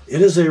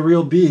 It is a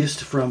real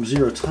beast from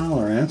Zero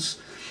Tolerance.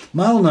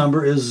 Model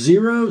number is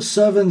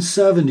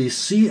 0770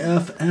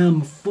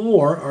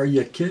 CFM4. Are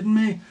you kidding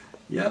me?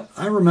 Yep,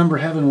 I remember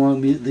having one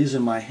of these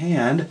in my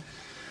hand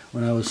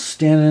when I was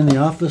standing in the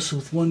office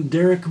with one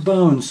Derek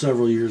Bone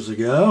several years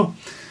ago.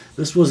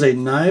 This was a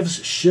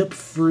Knives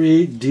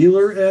Ship-Free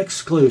dealer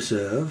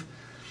exclusive.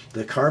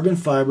 The carbon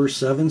fiber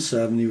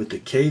 770 with the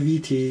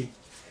KVT.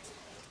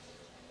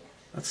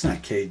 That's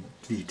not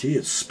KVT,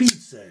 it's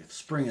Speed Safe,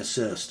 Spring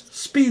Assist,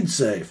 Speed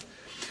Safe.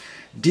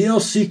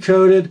 DLC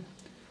coded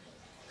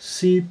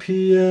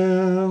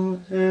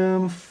CPM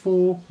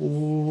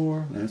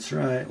M4. That's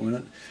right.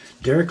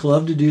 Derek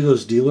loved to do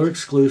those dealer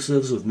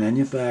exclusives with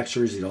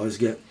manufacturers. He'd always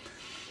get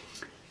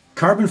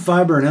carbon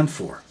fiber and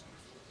M4.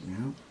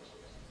 And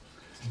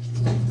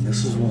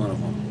this is one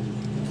of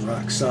them.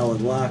 Rock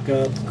solid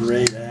lockup,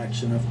 great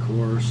action, of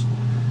course.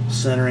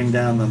 Centering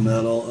down the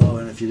middle. Oh,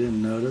 and if you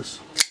didn't notice,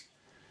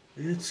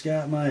 it's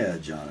got my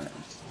edge on it.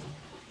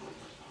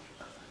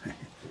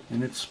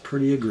 And it's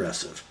pretty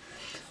aggressive.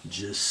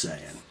 Just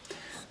saying.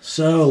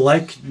 So,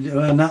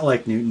 not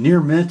like new,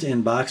 near mint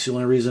inbox. The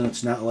only reason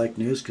it's not like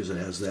new is because it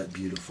has that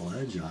beautiful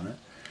edge on it.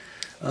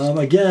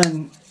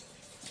 Again,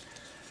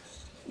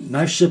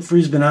 Knife Ship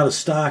Free's been out of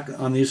stock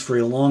on these for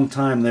a long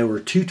time. They were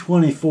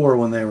 $224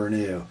 when they were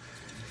new.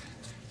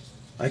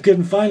 I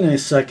couldn't find any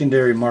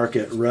secondary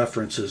market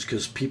references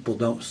because people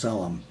don't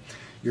sell them.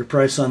 Your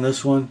price on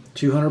this one,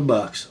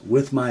 $200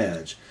 with my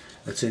edge.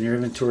 That's in your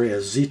inventory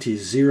as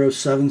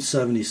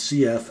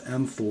ZT0770CF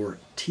M4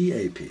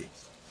 TAP.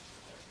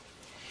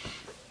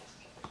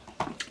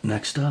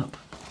 Next up,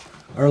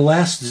 our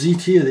last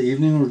ZT of the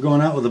evening. We're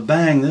going out with a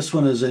bang. This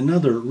one is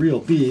another real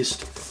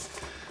beast.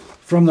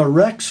 From the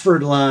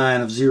Rexford line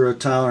of Zero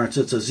Tolerance,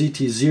 it's a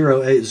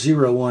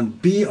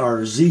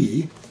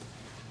ZT0801BRZ.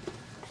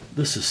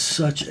 This is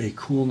such a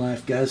cool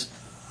knife, guys.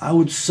 I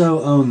would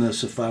so own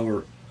this if I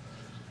were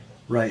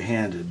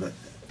right-handed, but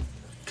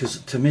because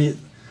to me,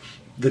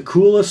 the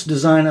coolest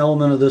design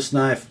element of this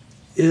knife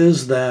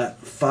is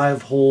that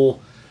 5-hole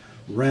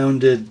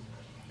rounded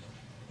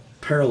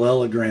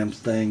parallelogram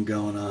thing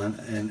going on.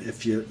 And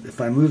if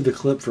I move the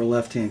clip for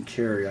left-hand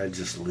carry, I'd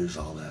just lose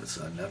all that.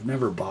 So I've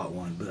never bought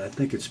one, but I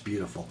think it's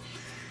beautiful.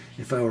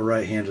 If I were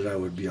right-handed, I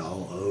would be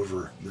all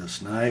over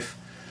this knife.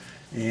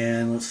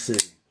 And let's see.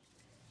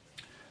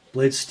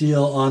 Blade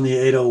steel on the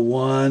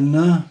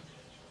 801.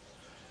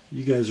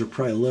 You guys are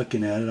probably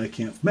looking at it. I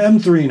can't.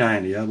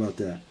 M390. How about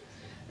that?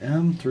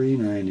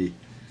 M390.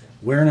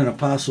 Wearing an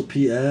Apostle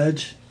P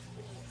edge.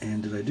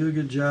 And did I do a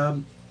good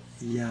job?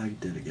 Yeah, I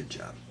did a good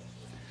job.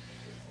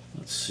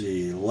 Let's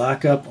see,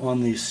 lockup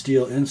on the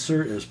steel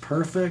insert is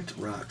perfect,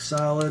 rock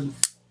solid.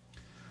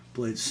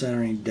 Blade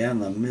centering down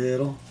the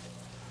middle.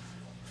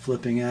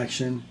 Flipping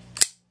action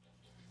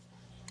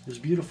is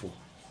beautiful.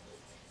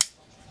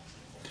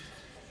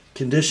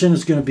 Condition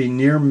is going to be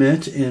near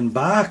mint in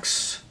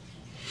box.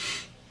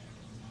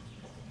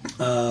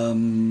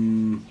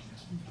 Only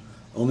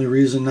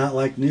reason not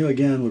like new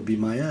again would be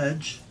my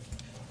edge.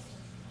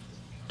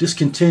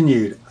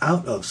 Discontinued,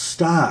 out of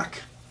stock.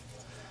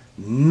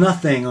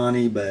 Nothing on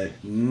eBay.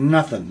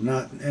 Nothing.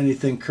 Not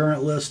anything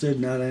current listed,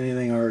 not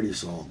anything already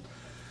sold.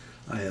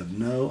 I have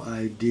no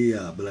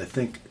idea, but I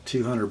think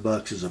 200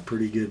 bucks is a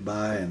pretty good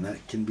buy, and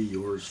that can be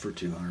yours for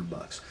 200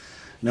 bucks.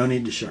 No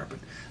need to sharpen.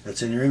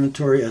 That's in your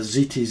inventory as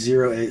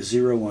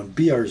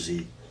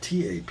ZT0801BRZ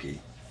TAP.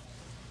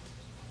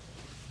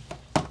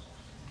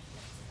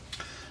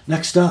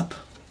 Next up,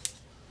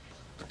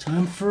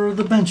 time for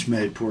the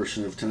Benchmade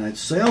portion of tonight's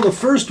sale. The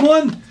first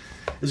one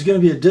is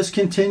going to be a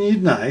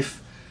discontinued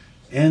knife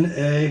and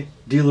a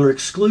dealer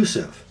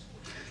exclusive.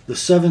 The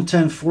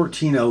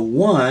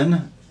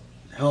 710-1401.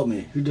 Help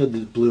me. Who did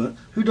the blue?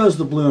 Who does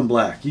the blue and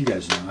black? You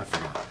guys know. I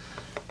forgot.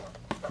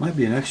 Might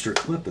be an extra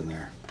clip in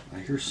there. I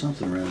hear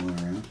something rattling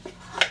around.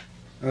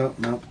 Oh,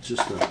 no,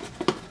 just a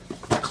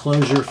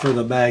closure for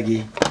the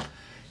baggie.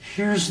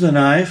 Here's the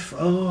knife.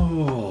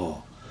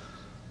 Oh,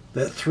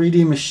 that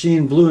 3D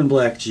machine blue and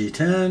black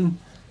G10.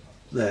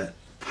 That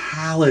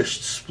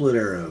polished split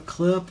arrow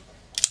clip.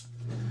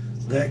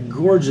 That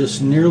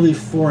gorgeous nearly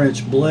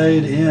 4-inch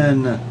blade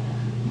in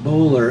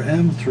Bowler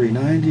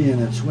M390,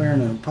 and it's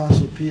wearing an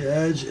TheApostleP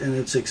edge, and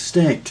it's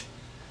extinct.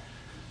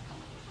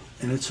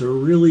 And it's a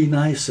really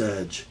nice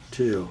edge,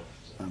 too.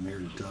 I'm here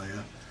to tell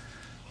you.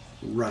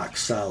 Rock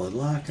solid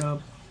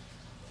lockup.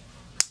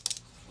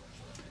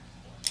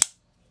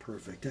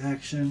 Perfect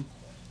action.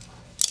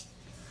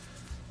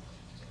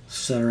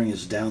 Centering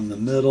is down the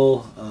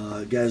middle.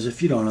 Guys,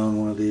 if you don't own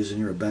one of these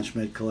and you're a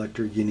Benchmade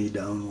collector, you need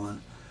to own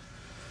one.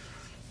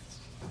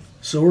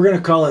 So we're going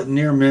to call it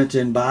near mint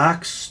in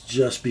box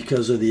just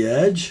because of the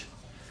edge.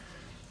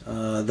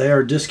 They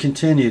are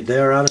discontinued. They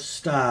are out of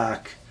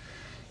stock.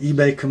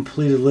 eBay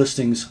completed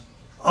listings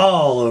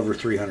all over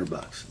 300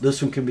 bucks.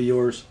 This one can be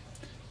yours,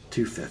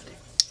 250.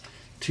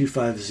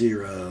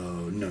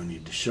 250. No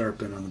need to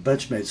sharpen on the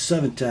Benchmade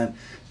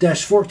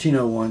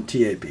 710-1401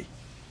 TAP.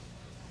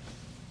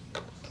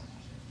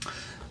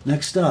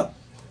 Next up,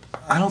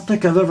 I don't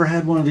think I've ever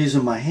had one of these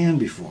in my hand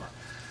before.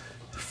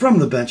 From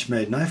the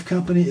Benchmade Knife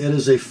Company, it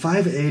is a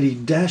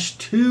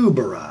 580-2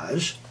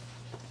 barrage.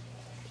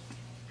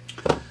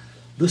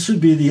 This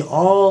would be the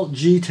all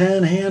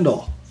G10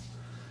 handle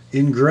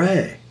in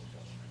gray.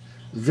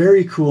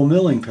 Very cool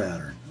milling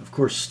pattern. Of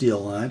course, steel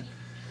line.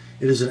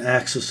 It is an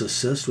axis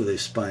assist with a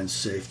spine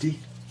safety.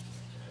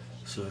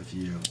 So if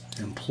you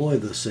employ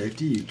the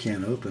safety, you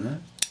can't open it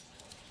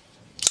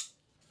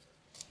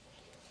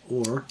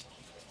or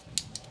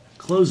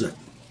close it.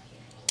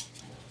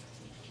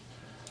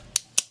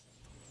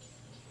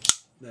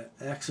 That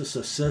axis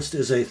assist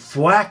is a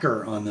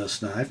thwacker on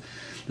this knife.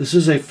 This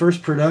is a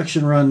first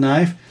production run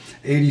knife,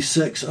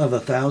 86 of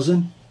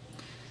 1,000.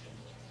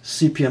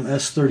 CPM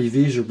S30V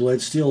is your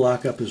blade. Steel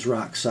lockup is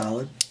rock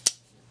solid.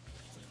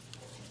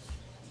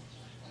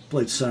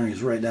 Blade centering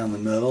is right down the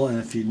middle, and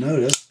if you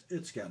notice,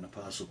 it's got an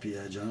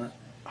TheApostleP edge on it.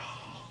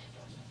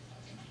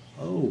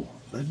 Oh,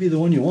 that'd be the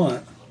one you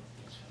want,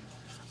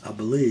 I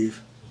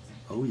believe.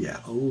 Oh yeah,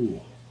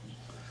 oh.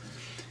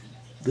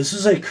 This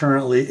is a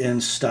currently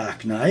in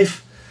stock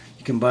knife.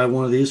 You can buy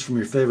one of these from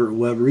your favorite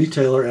web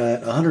retailer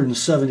at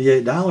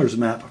 $178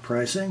 MAP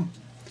pricing.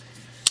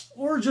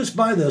 Or just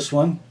buy this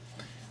one.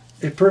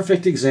 A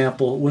perfect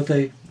example with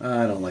a,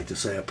 I don't like to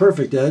say a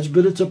perfect edge,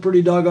 but it's a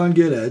pretty doggone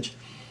good edge.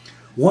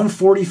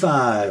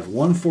 145,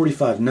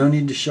 no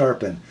need to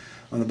sharpen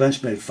on the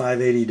Benchmade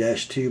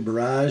 580-2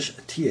 Barrage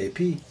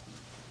TAP.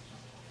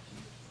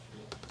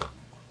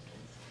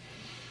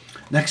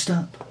 Next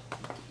up.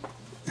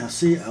 Now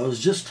see, I was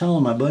just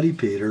telling my buddy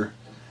Peter,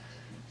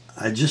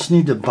 I just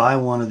need to buy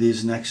one of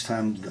these next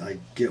time I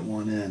get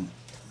one in.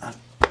 I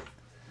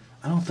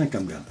don't think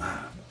I'm going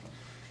to.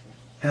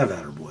 Have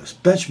at her, boys.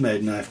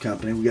 Benchmade Knife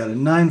Company. We got a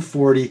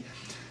 940-2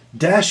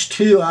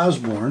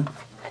 Osborne.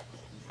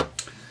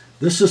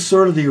 This is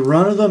sort of the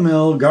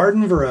run-of-the-mill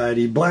garden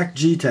variety black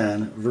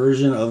G10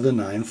 version of the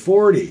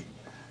 940.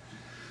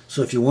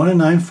 So if you want a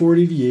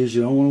 940 to use,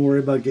 you don't want to worry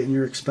about getting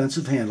your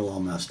expensive handle all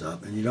messed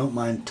up, and you don't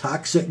mind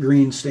toxic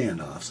green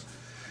standoffs,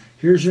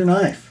 here's your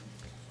knife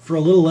for a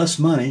little less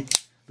money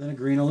than a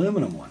green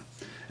aluminum one.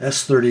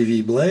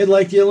 S30V blade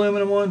like the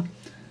aluminum one,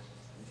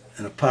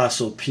 an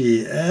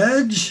TheApostleP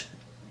edge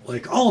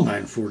like all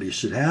 940s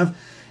should have,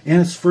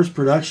 and it's first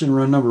production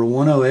run number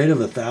 108 of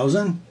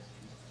 1,000.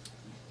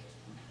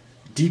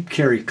 Deep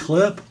carry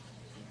clip,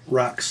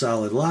 rock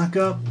solid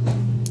lockup,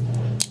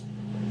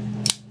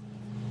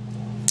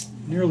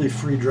 nearly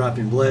free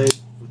dropping blade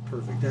with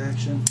perfect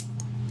action,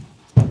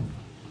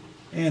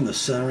 and the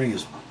centering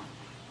is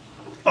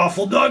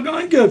awful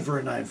doggone good for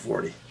a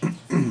 940.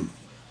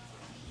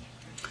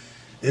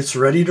 It's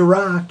ready to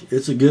rock.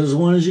 It's as good as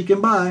one as you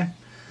can buy.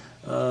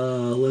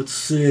 Let's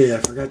see. I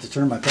forgot to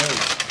turn my page.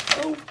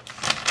 Oh.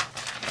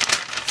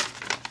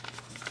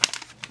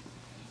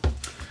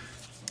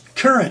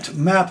 Current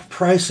map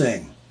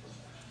pricing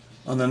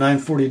on the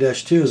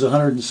 940-2 is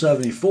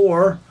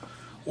 $174,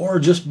 or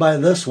just buy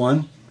this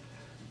one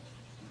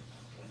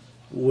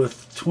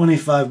with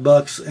 25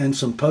 bucks and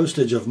some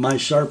postage of my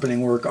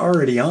sharpening work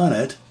already on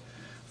it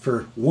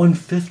for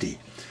 $150.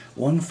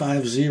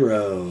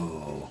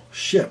 150.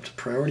 Shipped,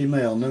 priority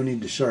mail, no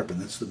need to sharpen.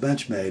 That's the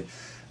Benchmade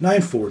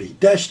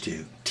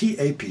 940-2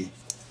 TAP.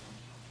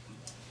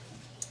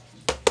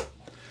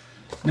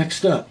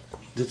 Next up,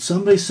 did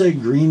somebody say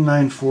green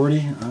 940?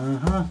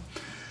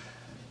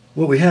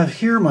 What we have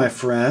here, my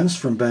friends,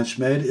 from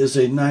Benchmade is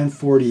a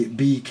 940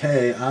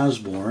 BK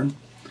Osborne.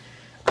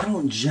 I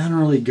don't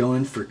generally go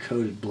in for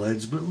coated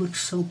blades, but it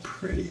looks so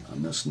pretty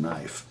on this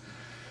knife.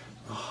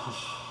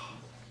 Oh.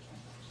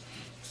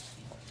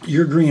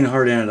 Your green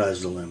hard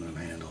anodized aluminum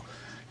handle.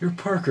 Your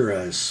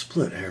Parkerized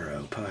split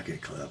arrow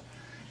pocket clip.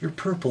 Your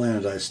purple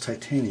anodized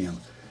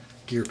titanium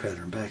gear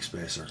pattern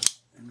backspacer.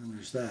 And then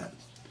there's that.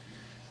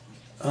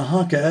 A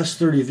Honka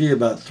S30V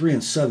about 3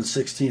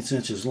 7/16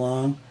 inches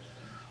long,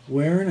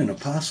 wearing an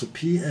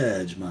ApostleP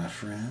edge, my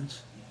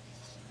friends.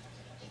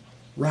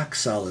 Rock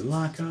solid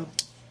lockup.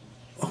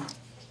 Oh.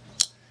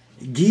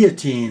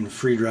 Guillotine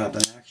free drop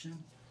in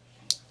action.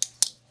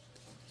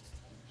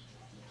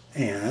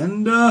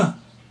 And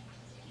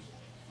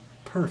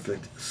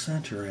perfect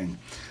centering.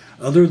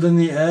 Other than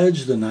the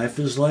edge, the knife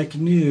is like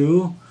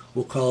new.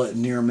 We'll call it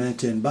near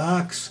mint in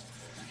box.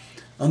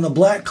 On the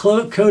black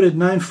coated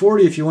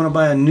 940, if you want to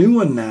buy a new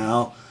one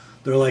now,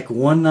 they're like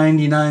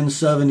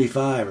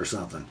 $199.75 or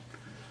something.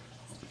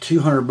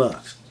 200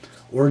 bucks.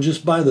 Or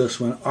just buy this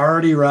one,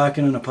 already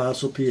rocking an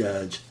ApostleP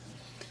edge.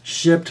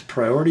 Shipped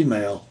priority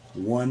mail,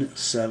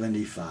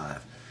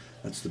 $175.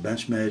 That's the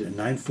Benchmade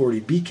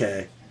 940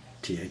 BK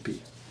TAP.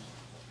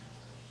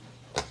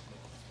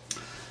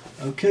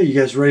 Okay, you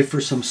guys ready for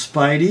some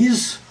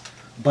Spideys?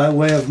 By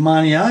way of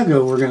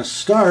Maniago, we're going to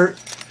start.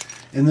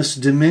 In this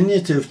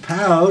diminutive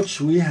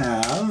pouch, we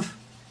have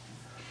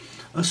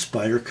a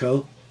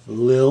Spyderco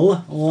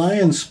Lil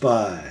Lion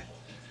Spy.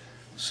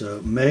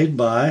 So, made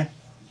by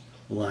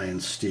Lion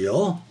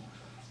Steel.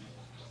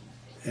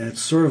 And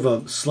it's sort of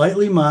a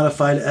slightly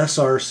modified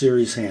SR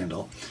series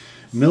handle.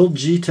 Milled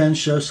G10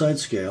 show side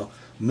scale.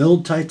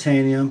 Milled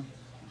titanium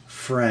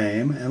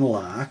frame and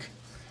lock.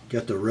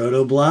 Got the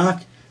roto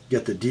block. You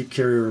got the deep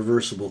carry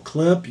reversible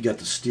clip. You got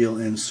the steel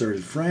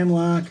inserted frame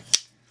lock.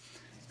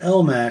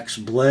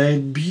 LMAX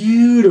blade,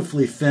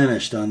 beautifully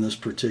finished on this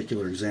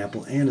particular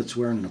example, and it's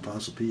wearing an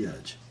ApostleP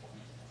edge.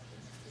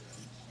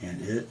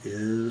 And it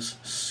is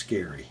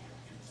scary.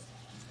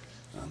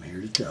 I'm here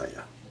to tell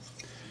you.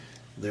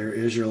 There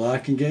is your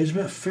lock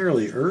engagement,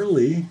 fairly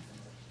early.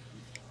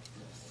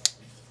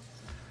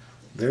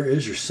 There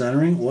is your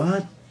centering.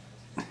 What?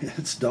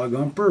 It's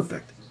doggone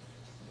perfect.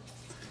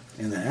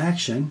 And the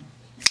action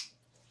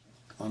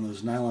on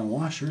those nylon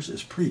washers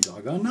is pretty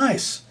doggone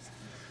nice.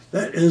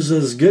 That is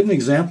as good an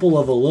example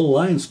of a Little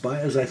Lion Spy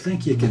as I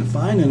think you can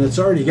find, and it's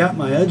already got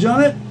my edge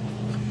on it.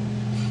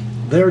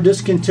 They're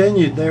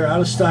discontinued. They're out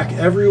of stock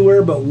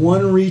everywhere but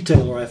one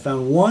retailer. I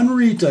found one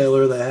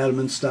retailer that had them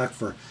in stock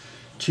for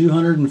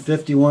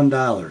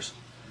 $251.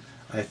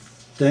 I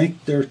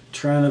think they're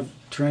trying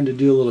to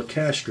do a little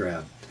cash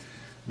grab.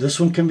 This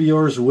one can be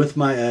yours with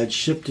my edge,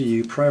 shipped to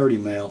you, priority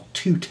mail,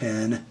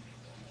 $210.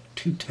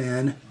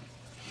 $210.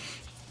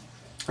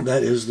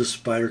 That is the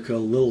Spyderco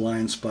Little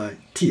Lion Spy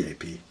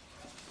TAP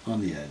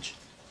on the edge.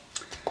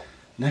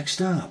 Next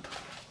up,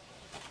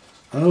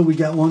 oh, we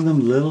got one of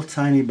them little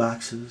tiny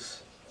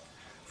boxes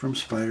from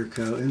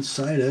Spyderco.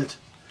 Inside it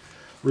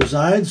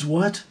resides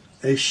what?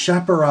 A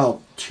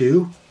Chaparral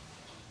 2.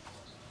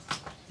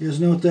 You guys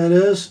know what that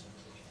is?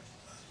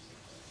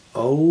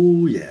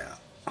 Oh, yeah.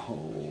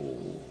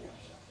 Oh.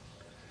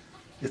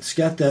 It's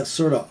got that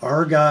sort of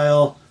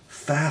argyle,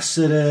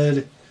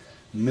 faceted,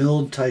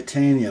 milled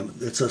titanium.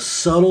 It's a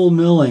subtle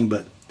milling,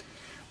 but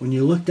when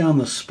you look down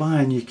the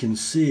spine, you can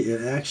see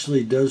it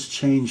actually does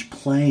change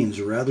planes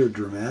rather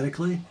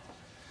dramatically.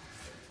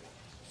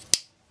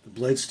 The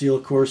blade steel,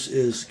 of course,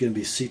 is going to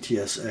be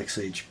CTS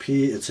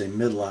XHP. It's a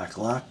mid-lock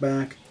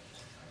lockback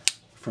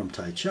from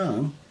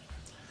Taichung.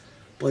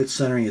 Blade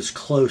centering is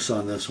close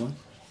on this one.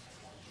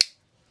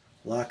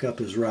 Lockup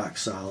is rock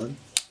solid.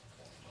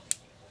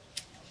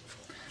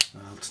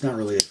 It's not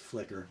really a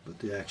flicker, but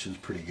the action's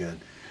pretty good.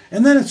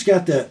 And then it's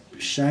got that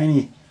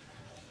shiny,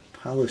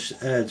 polished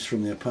edge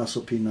from the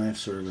ApostleP Knife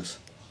Service.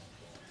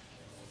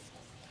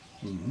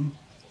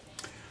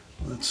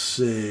 Let's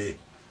see.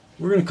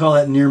 We're going to call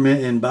that near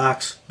mint in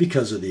box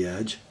because of the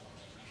edge.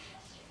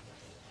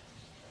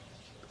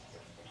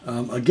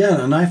 Again,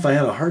 a knife I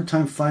had a hard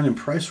time finding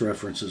price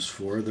references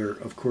for. They're,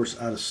 of course,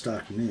 out of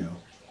stock new.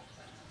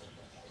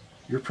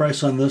 Your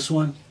price on this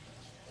one?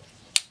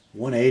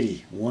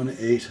 $180.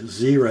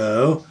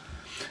 $180.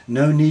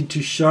 No need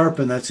to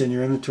sharpen. That's in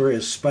your inventory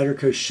as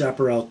Spyderco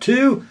Chaparral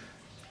 2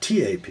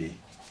 TAP.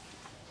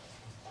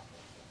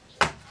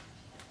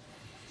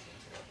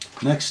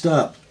 Next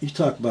up, you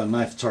talk about a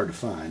knife that's hard to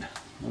find.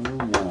 Oh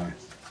my.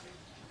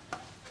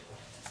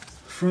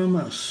 From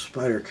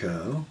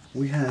Spyderco,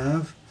 we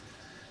have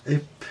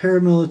a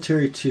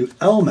Paramilitary 2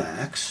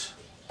 LMAX,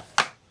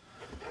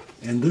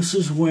 and this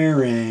is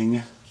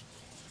wearing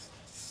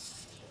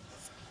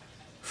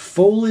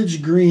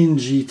foliage green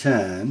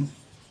G10,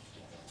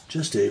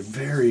 just a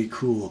very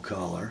cool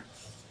color,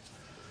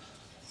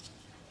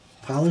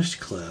 polished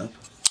clip,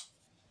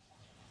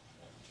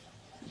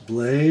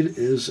 blade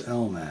is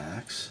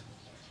LMAX.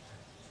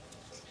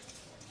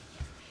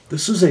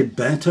 This is a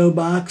bento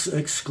box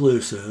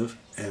exclusive,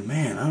 and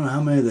man, I don't know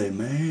how many they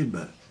made,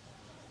 but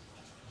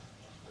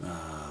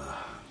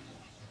oh,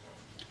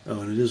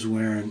 and it is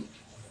wearing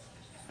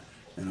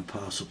an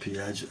TheApostleP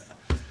Edge.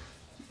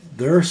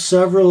 There are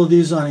several of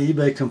these on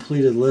eBay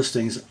completed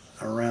listings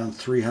around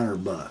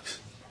 300 bucks.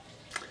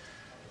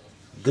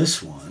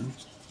 This one,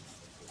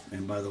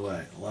 and by the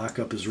way,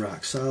 lockup is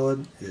rock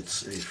solid.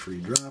 It's a free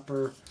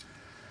dropper,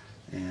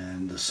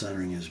 and the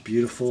centering is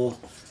beautiful.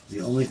 The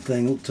only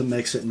thing to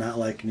makes it not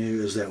like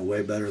new is that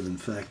way better than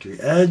factory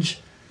edge.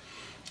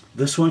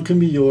 This one can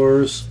be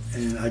yours,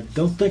 and I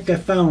don't think I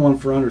found one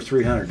for under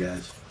 300,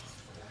 guys.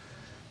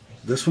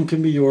 This one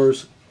can be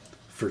yours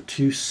for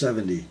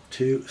 $270.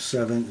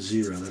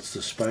 $270. That's the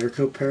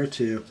Spyderco Para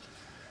 2,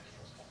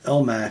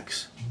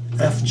 LMAX,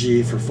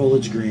 FG for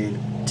foliage green,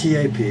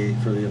 TAP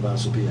for the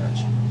TheApostleP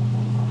Edge.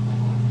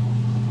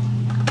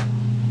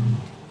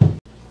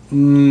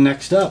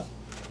 Next up,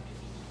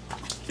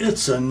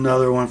 it's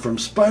another one from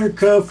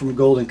Spyderco from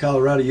Golden,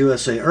 Colorado,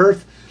 USA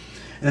Earth.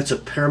 And it's a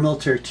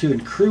Paramilitary 2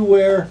 in crew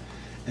wear,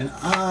 and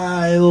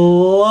I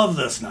love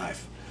this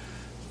knife.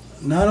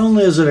 Not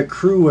only is it a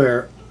crew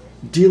wear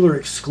dealer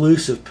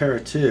exclusive Para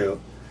 2,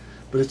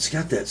 but it's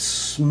got that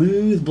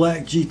smooth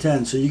black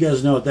G10, so you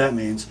guys know what that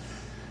means.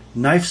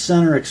 Knife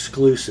center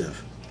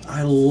exclusive.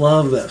 I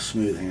love that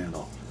smooth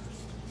handle.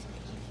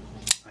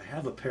 I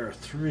have a Para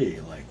 3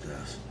 like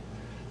this.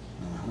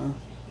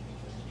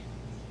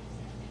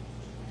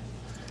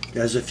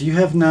 Guys, if you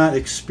have not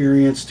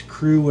experienced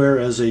crew wear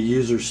as a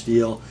user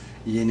steel,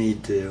 you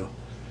need to.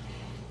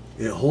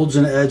 It holds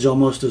an edge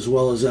almost as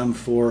well as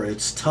M4.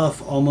 It's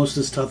tough, almost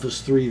as tough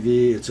as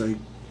 3V. It's an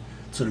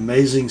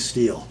amazing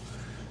steel.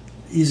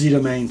 Easy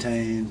to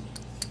maintain.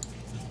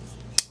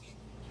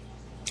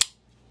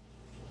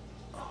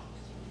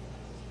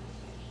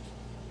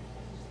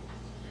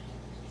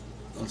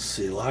 Let's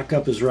see,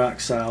 lockup is rock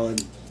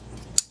solid.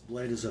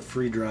 Blade is a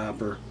free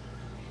dropper.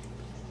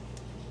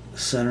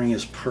 Centering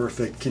is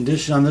perfect.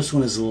 Condition on this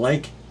one is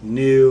like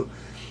new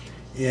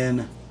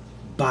in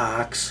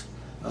box,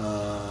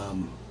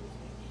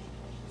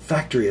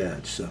 factory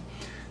edge. So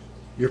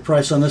your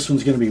price on this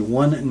one's going to be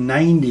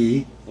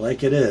 $190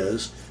 like it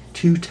is,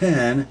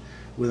 $210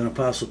 with an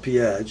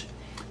TheApostleP Edge.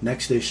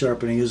 Next day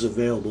sharpening is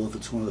available if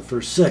it's one of the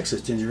first 6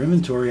 that's in your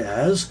inventory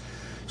as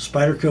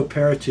Spyderco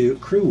Para 2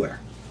 crew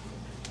wear.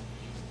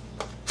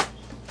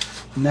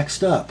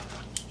 Next up,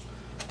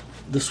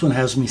 this one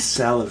has me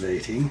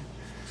salivating.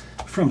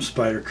 From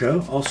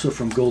Spyderco, also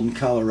from Golden,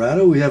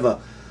 Colorado, we have a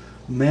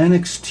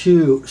Manix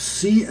 2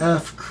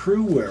 CF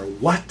crew wear.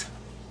 What?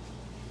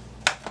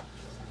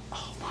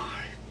 Oh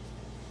my.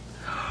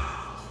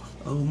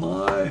 Oh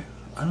my.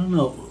 I don't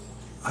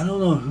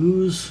know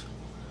whose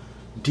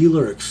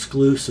dealer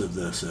exclusive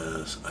this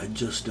is. I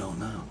just don't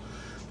know.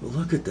 But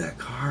look at that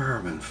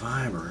carbon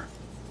fiber.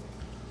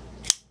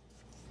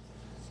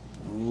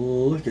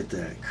 Look at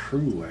that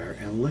crew wear,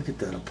 and look at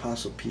that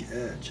TheApostleP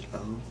Edge.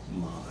 Oh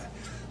my.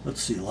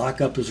 Let's see,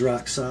 lockup is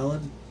rock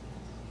solid.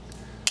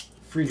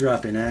 Free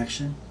drop in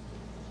action.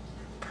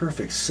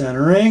 Perfect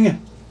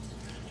centering.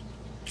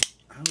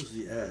 How's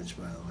the edge,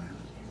 by the way?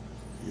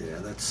 Yeah,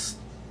 that's,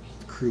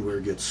 crew wear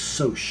gets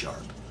so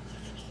sharp.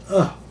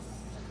 Oh.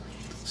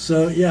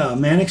 So yeah,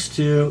 Manix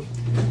 2,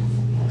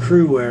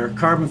 crew wear,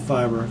 carbon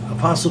fiber,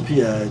 TheApostleP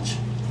Edge,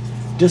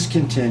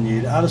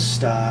 discontinued, out of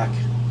stock.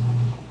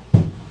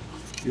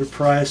 Your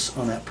price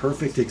on that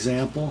perfect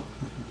example.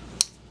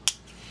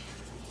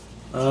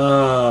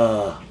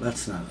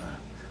 That's not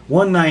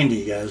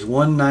 $190, guys.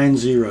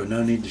 $190.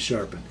 No need to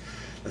sharpen.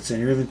 That's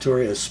in your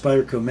inventory as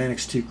Spyderco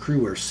Manix 2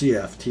 crew wear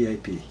CF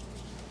TAP.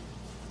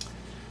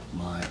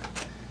 My,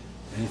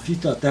 and if you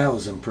thought that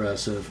was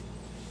impressive,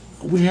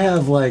 we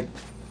have like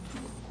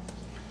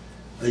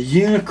a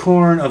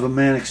unicorn of a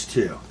Manix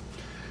 2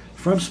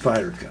 from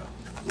Spyderco.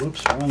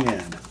 Whoops, wrong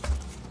end.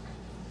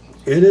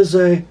 It is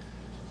a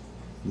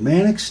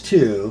Manix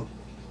 2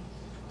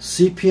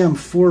 CPM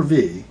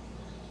 4V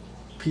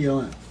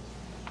PLM.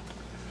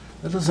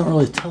 That doesn't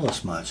really tell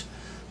us much.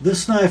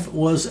 This knife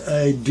was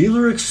a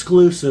dealer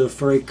exclusive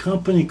for a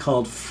company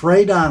called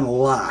Freydon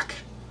Lock.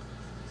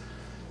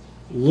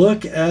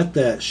 Look at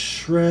that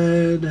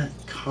shred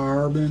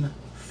carbon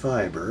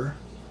fiber.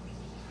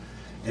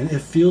 And it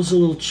feels a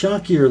little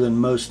chunkier than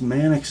most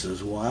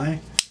Manixes.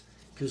 Why?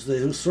 Because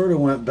they sort of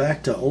went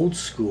back to old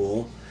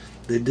school.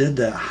 They did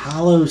that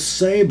hollow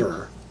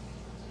saber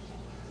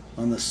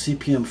on the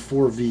CPM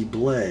 4V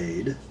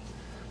blade.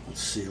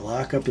 Let's see,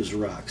 lockup is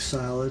rock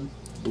solid.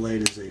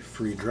 Blade is a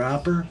free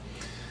dropper.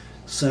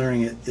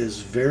 Centering it is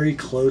very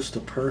close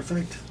to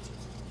perfect.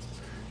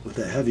 With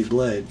that heavy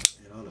blade, it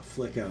ought to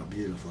flick out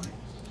beautifully,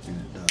 and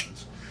it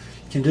does.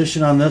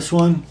 Condition on this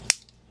one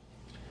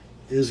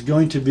is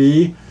going to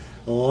be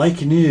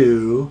like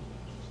new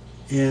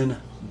in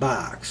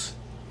box.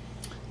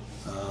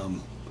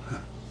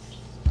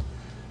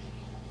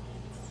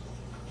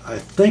 I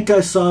think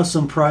I saw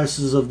some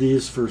prices of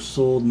these for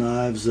sold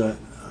knives that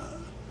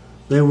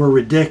they were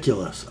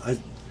ridiculous.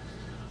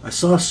 I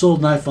saw a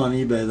sold knife on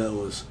eBay that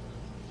was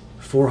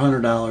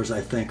 $400, I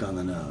think, on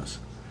the nose.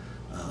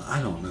 I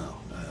don't know.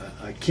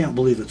 I can't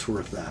believe it's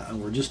worth that.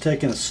 And we're just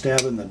taking a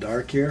stab in the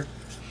dark here.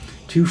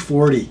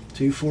 240,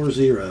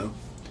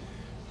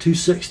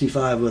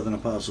 265 with an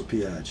Apostle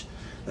P edge.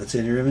 That's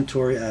in your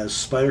inventory as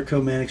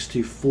Spyderco Manix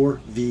 2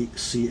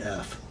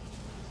 4VCF.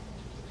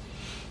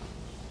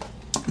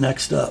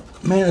 Next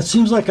up, man, it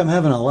seems like I'm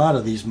having a lot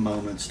of these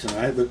moments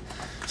tonight, but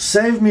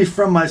save me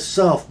from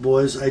myself,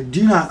 boys. I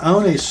do not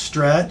own a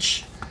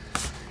stretch,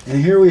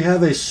 and here we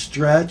have a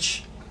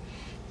stretch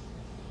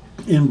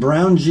in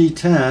brown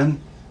G10,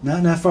 not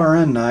an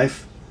FRN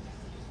knife,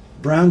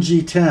 brown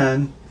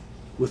G10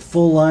 with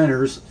full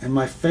liners, and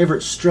my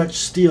favorite stretch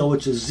steel,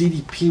 which is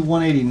ZDP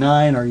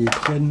 189. Are you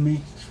kidding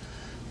me?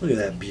 Look at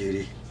that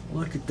beauty.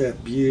 Look at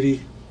that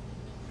beauty.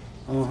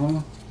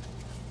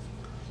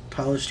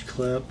 Polished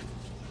clip.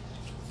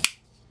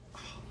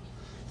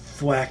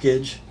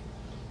 Thwackage.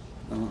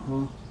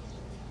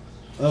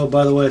 Oh,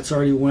 by the way, it's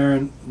already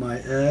wearing my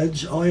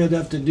edge. All you'd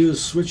have to do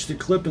is switch the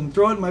clip and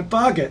throw it in my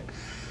pocket.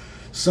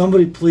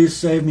 Somebody please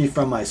save me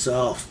from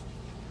myself.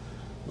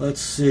 Let's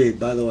see,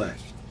 by the way,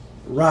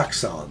 rock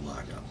solid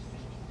lockup.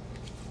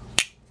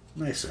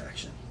 Nice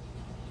action.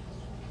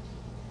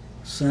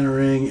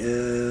 Centering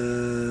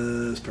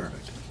is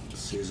perfect. Let's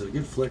see, is it a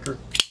good flicker?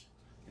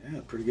 Yeah,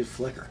 pretty good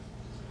flicker.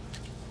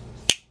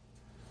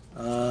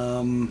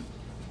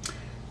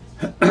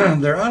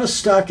 They're out of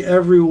stock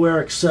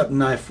everywhere except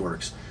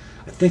KnifeWorks.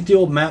 I think the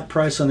old map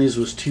price on these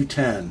was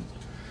 $210.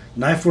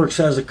 KnifeWorks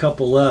has a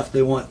couple left.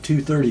 They want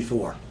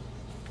 $234.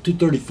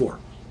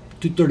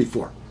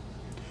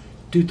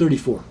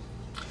 $234.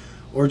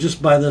 Or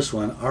just buy this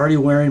one, already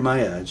wearing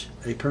my edge.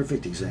 A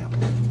perfect example.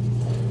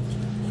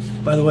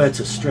 By the way,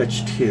 it's a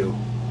stretch 2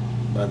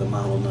 by the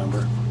model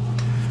number.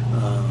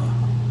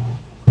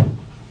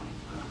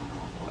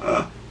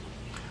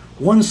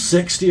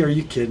 160, are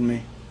you kidding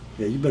me?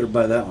 Yeah, you better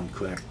buy that one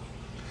quick.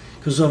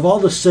 Because of all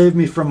the save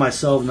me from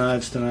myself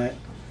knives tonight,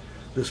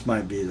 this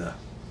might be the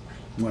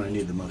one I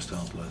need the most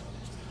help with.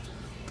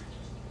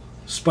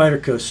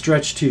 Spyderco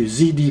Stretch 2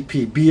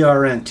 ZDP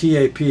BRN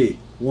TAP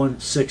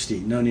 160.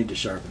 No need to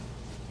sharpen.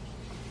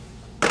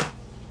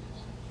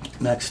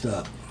 Next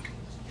up.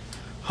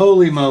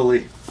 Holy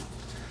moly.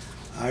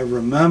 I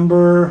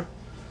remember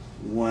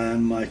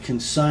when my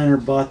consignor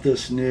bought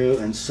this new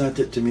and sent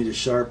it to me to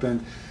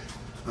sharpen.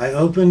 I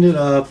opened it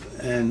up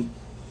and,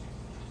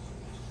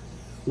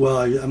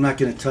 well, I'm not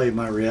going to tell you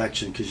my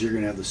reaction because you're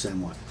going to have the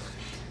same one.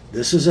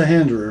 This is a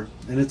hinderer,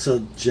 and it's a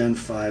Gen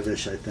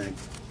 5-ish, I think.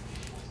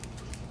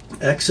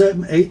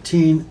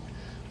 XM18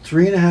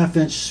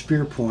 3.5-inch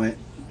spear point,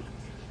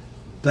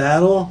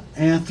 battle,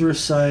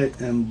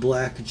 anthracite, and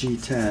black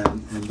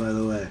G10. And by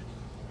the way,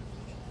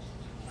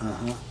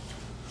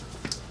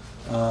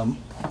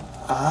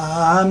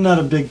 I'm not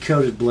a big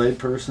coated blade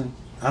person.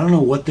 I don't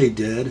know what they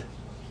did,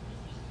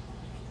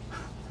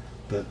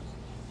 but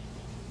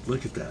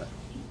look at that.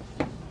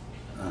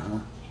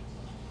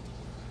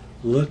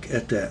 Look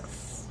at that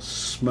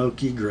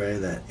smoky gray,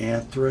 that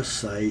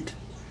anthracite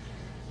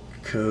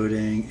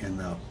coating, and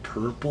the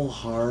purple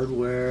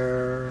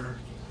hardware.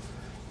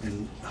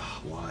 And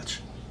watch.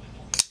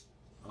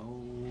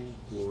 Oh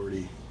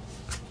lordy.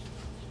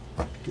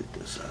 Get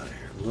this out of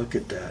here. Look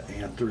at that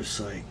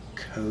anthracite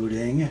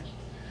coating.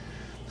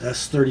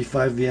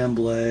 S35 VM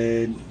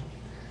blade.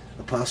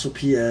 Apostle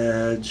P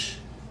edge.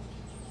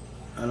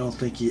 I don't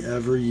think he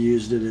ever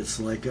used it. It's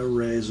like a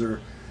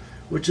razor,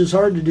 which is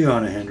hard to do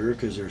on a hinderer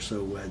because they're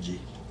so wedgy.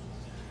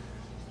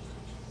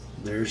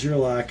 There's your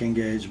lock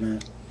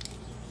engagement.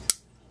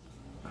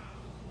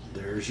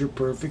 There's your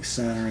perfect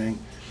centering.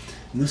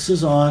 And this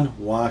is on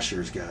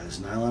washers, guys,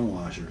 nylon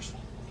washers.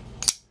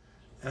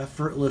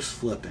 Effortless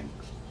flipping.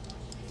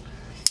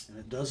 And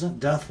it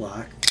doesn't death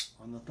lock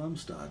on the thumb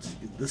studs.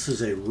 This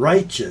is a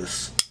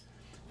righteous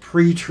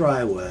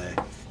pre-tri-way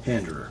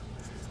hinderer.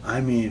 I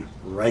mean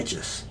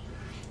righteous.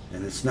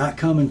 And it's not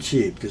coming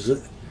cheap because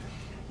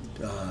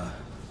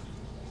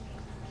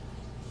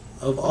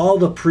of all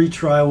the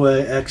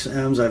pre-tri-way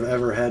XMs I've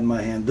ever had in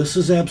my hand, this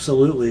is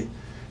absolutely,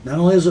 not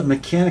only is it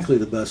mechanically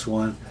the best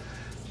one,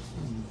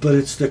 but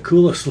it's the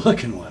coolest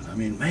looking one. I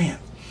mean, man.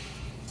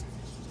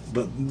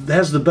 But it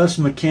has the best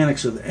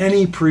mechanics of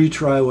any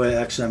pre-tri-way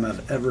XM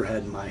I've ever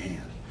had in my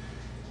hand.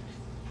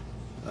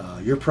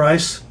 Your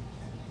price,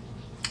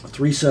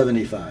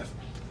 $375.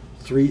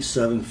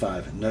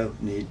 $375. No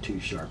need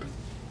to sharpen.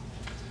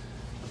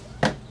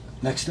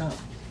 Next up.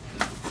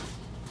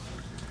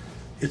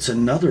 It's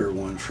another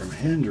one from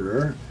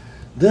Hinderer.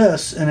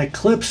 This, an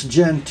Eclipse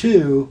Gen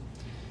 2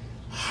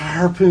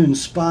 Harpoon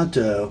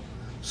Sponto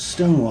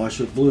stonewash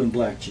with blue and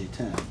black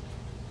G10.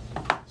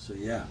 So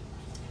yeah,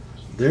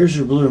 there's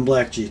your blue and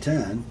black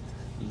G10.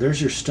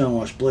 There's your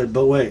stonewash blade.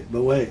 But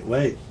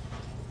wait.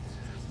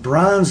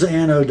 Bronze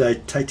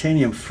anode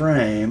titanium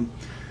frame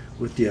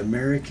with the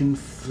American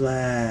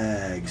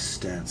flag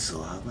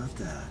stencil. How about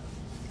that?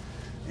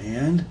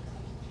 And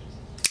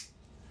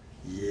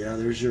yeah,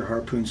 there's your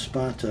Harpoon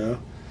Sponto.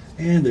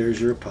 And there's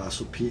your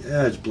ApostleP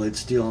Edge. Blade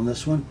steel on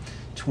this one,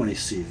 20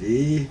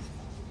 CV.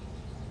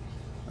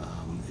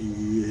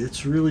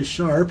 It's really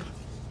sharp.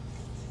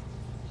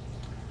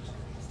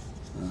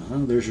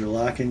 There's your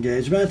lock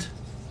engagement.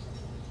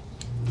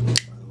 By the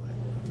way,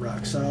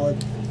 rock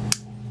solid.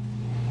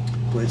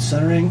 Blade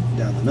centering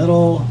down the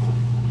middle.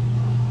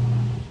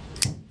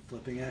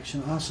 Flipping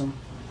action, awesome.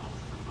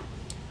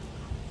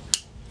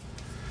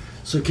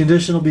 So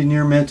condition will be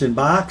near mint in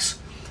box.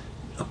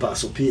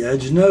 ApostleP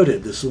Edge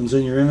noted. This one's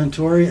in your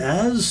inventory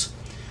as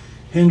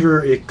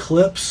Hinderer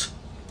Eclipse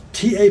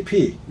TAP.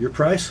 Your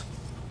price?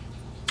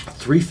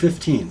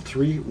 $315.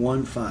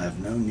 $315.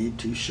 No need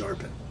to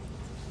sharpen.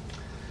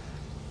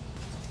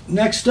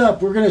 Next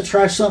up, we're going to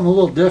try something a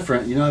little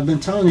different. You know, I've been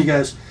telling you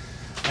guys,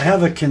 I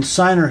have a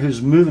consignor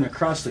who's moving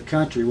across the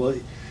country. Well,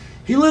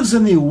 he lives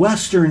in the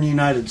western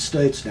United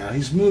States now.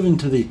 He's moving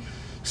to the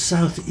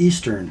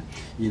southeastern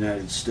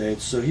United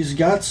States. So he's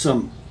got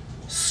some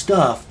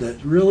stuff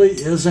that really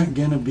isn't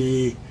going to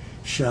be,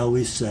 shall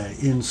we say,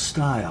 in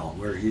style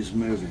where he's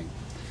moving.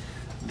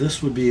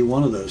 This would be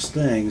one of those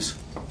things.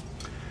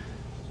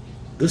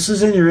 This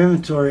is in your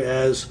inventory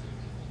as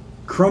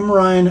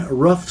Crumrine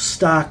Rough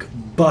Stock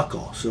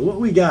Buckle. So what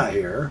we got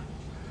here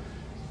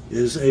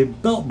is a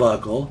belt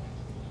buckle,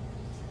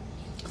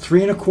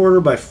 3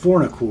 1/4 by 4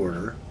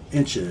 1/4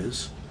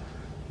 inches,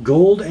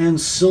 gold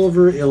and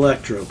silver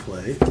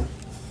electroplate.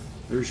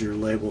 There's your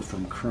label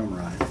from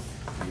Crumrine.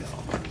 We got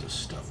all kinds of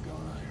stuff going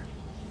on here.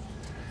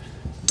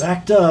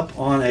 Backed up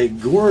on a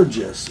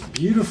gorgeous,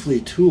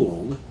 beautifully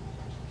tooled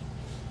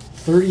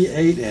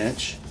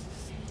 38-inch,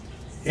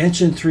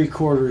 1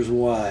 3/4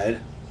 wide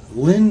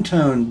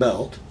Lintone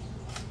belt.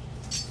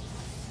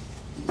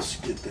 Let's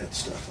get that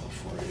stuff up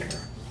for you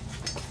here.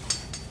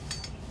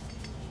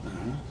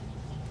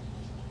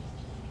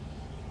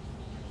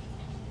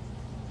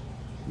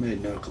 Made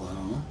in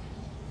Oklahoma.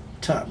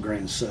 Top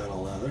grain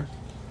saddle leather.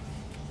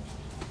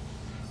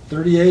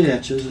 38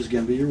 inches is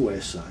going to be your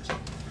waist size.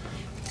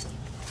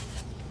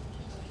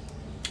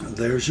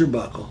 There's your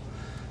buckle.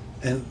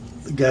 And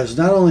guys,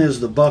 not only is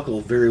the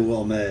buckle very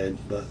well made,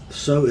 but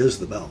so is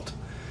the belt.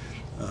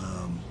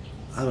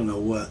 I don't know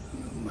what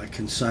my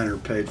consignor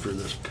paid for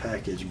this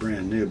package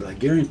brand new, but I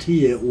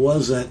guarantee you it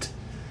wasn't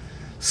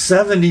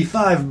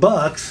 75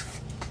 bucks.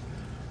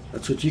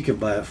 That's what you can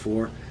buy it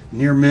for.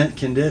 Near mint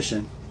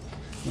condition.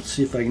 Let's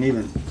see if I can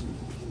even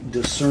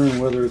discern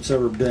whether it's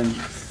ever been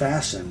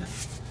fastened.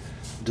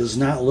 Does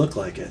not look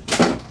like it.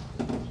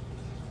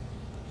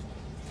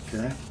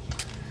 Okay.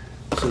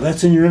 So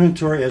that's in your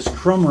inventory as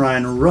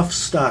Crumrine Rough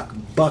Stock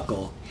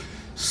Buckle,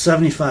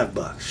 75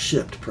 bucks,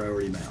 shipped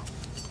Priority Mail.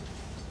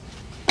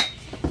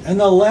 And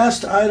the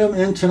last item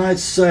in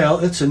tonight's sale,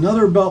 it's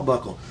another belt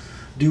buckle.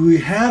 Do we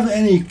have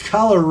any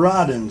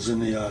Coloradans in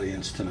the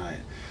audience tonight?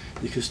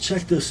 Because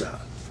check this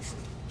out.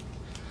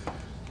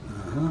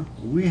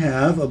 We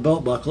have a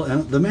belt buckle,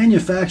 and the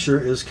manufacturer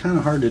is kind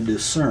of hard to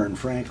discern,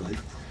 frankly,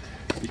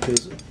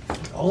 because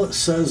all it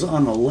says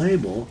on the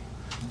label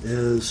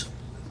is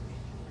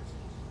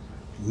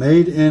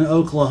made in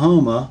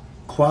Oklahoma,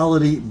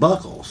 quality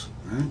buckles,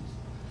 right?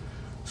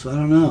 So I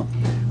don't know.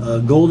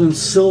 Gold and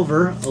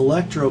silver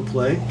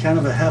electroplate, kind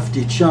of a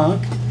hefty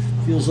chunk.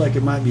 Feels like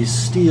it might be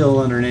steel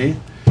underneath.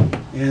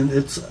 And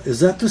is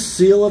that the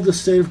seal of the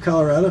state of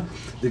Colorado?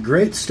 The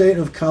great state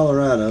of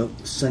Colorado,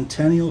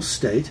 Centennial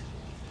State.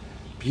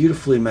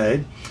 Beautifully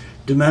made.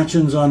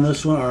 Dimensions on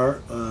this one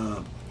are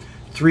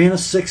 3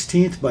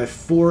 1/16 by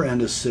 4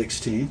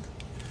 1/16.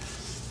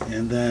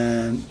 And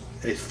then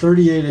a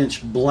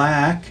 38-inch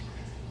black,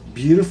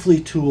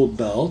 beautifully tooled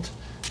belt.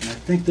 And I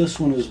think this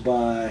one is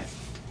by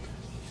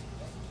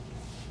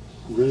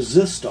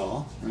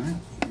Resistol, right?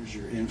 There's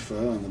your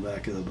info on the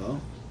back of the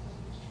belt.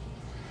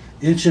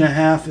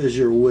 1.5 inches is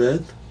your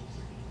width.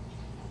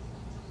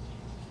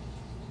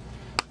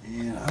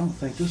 And I don't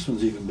think this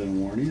one's even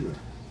been worn either.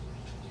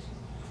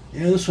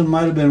 Yeah, this one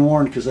might have been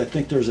worn because I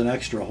think there's an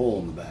extra hole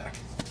in the back.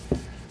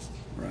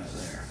 Right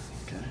there.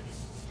 Okay.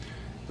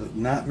 But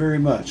not very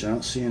much. I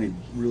don't see any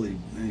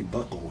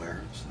buckle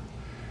wear. So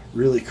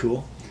really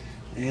cool.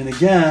 And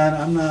again,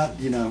 I'm not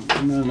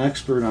an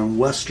expert on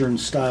Western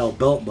style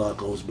belt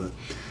buckles, but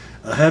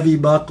a heavy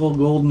buckle,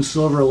 gold and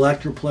silver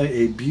electroplate,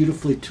 a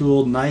beautifully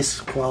tooled, nice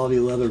quality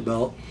leather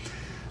belt.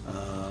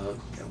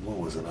 What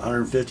was it,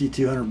 150,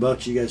 200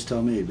 bucks? You guys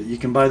tell me. But you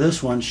can buy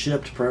this one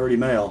shipped Priority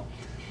Mail,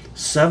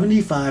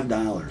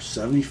 $75,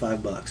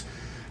 75 bucks,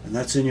 and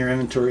that's in your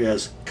inventory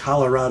as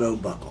Colorado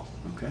buckle.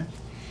 Okay,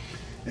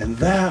 and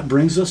that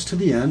brings us to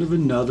the end of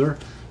another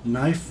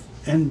knife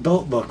and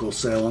belt buckle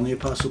sale on the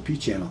ApostleP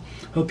channel.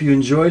 Hope you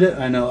enjoyed it.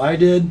 I know I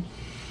did.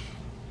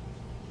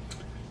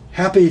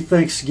 Happy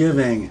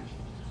Thanksgiving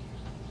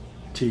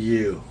to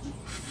you,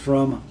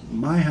 from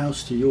my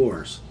house to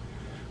yours.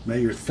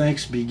 May your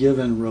thanks be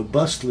given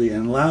robustly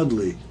and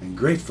loudly and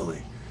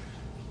gratefully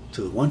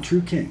to the one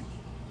true King,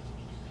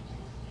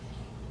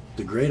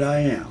 the great I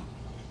Am,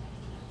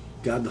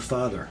 God the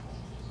Father,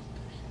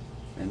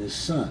 and His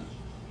Son,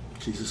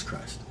 Jesus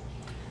Christ.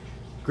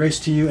 Grace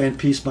to you and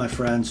peace, my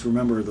friends.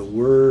 Remember, the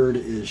word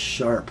is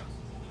sharp.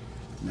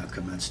 Now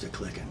commence to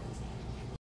clicking.